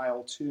a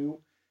while too.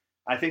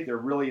 I think they're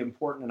really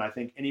important. And I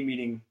think any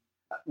meeting,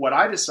 what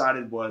I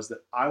decided was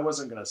that I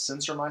wasn't going to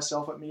censor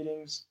myself at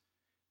meetings,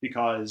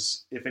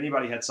 because if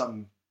anybody had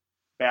something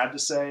bad to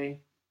say,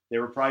 they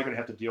were probably going to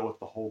have to deal with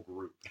the whole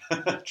group.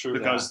 True.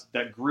 Because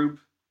that group,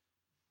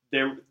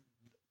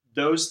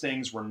 those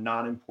things were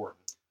not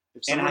important.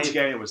 If someone's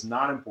gay, it was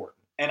not important.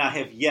 And I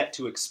have yet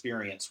to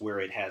experience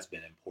where it has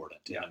been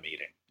important in a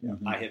meeting. Yeah.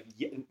 I have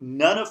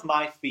none of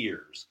my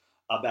fears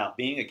about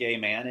being a gay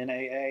man in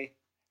AA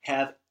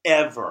have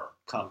ever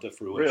come to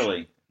fruition.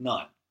 Really?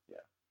 None. Yeah.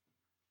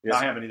 Yes.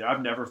 I haven't either.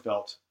 I've never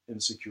felt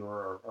insecure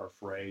or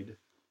afraid.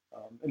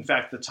 In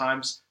fact, the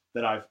times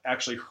that I've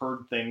actually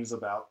heard things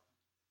about,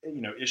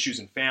 issues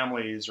in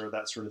families or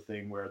that sort of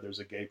thing where there's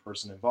a gay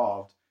person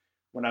involved,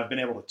 when I've been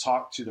able to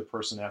talk to the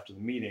person after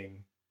the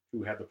meeting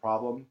who had the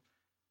problem,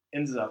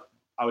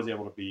 I was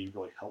able to be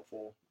really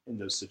helpful in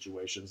those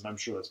situations. And I'm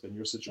sure that's been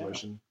your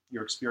situation,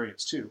 your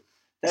experience too.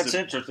 That's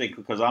interesting,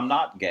 because I'm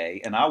not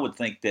gay, and I would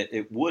think that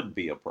it would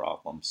be a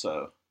problem.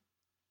 So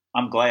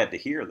I'm glad to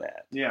hear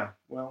that. Yeah,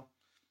 well.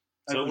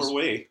 So were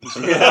we.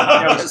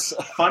 It was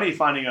funny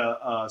finding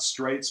a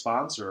straight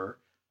sponsor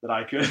that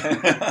I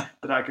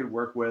could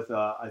work with.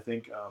 I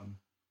think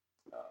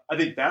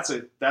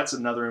that's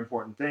another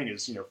important thing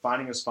is,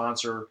 finding a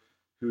sponsor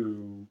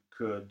who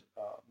could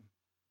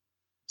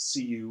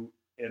see you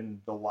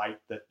in the light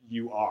that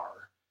you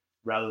are,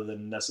 rather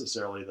than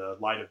necessarily the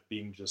light of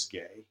being just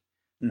gay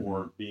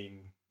or being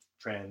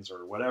trans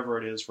or whatever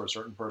it is for a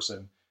certain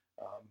person.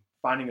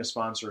 Finding a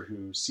sponsor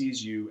who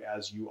sees you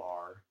as you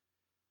are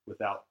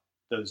without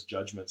those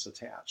judgments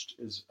attached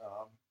is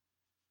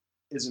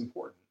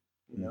important,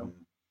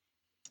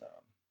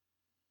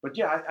 But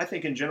yeah, I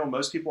think in general,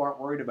 most people aren't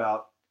worried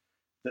about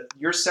that.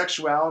 Your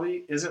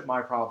sexuality isn't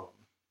my problem.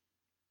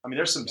 I mean,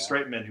 there's some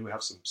straight men who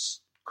have some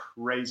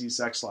crazy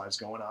sex lives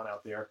going on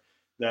out there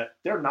that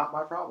they're not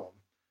my problem.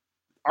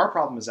 Our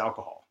problem is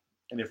alcohol.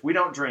 And if we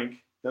don't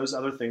drink, those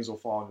other things will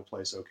fall into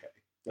place okay.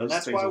 And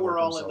that's why we're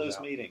all in those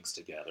meetings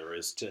together,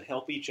 is to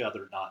help each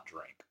other not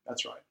drink.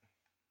 That's right.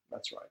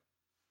 That's right.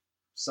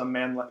 Some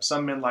men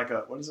like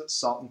a, what is it,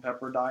 salt and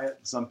pepper diet.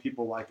 Some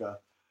people like a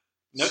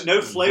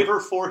no flavor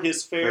for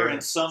his fare,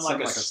 and some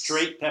like a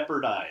straight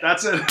pepper diet.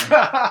 That's it.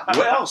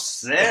 Well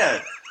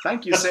said.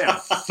 Thank you, Sam.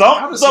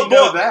 How does he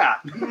know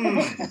that?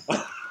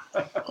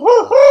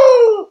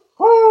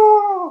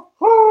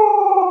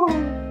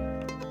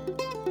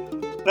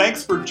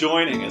 Thanks for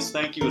joining us.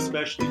 Thank you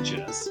especially,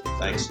 Chess.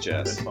 Thanks,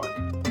 Chess. It's been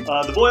fun.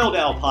 The Boiled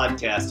Owl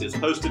podcast is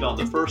posted on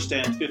the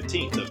 1st and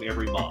 15th of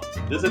every month.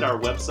 Visit our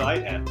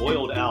website at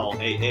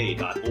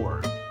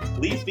boiledowlaa.org.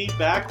 Leave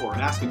feedback or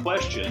ask a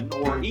question,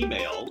 or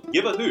email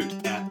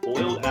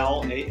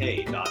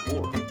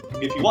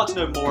giveahoot@boiledowlaa.org. If you want to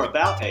know more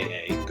about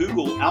AA,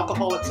 Google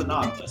Alcoholics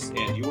Anonymous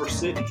and your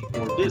city,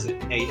 or visit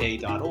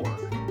aa.org.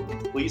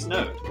 Please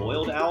note,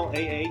 Boiled Owl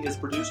AA is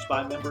produced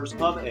by members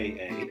of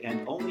AA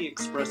and only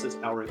expresses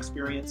our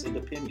experience and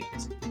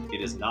opinions.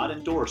 It is not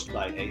endorsed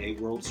by AA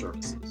World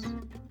Services.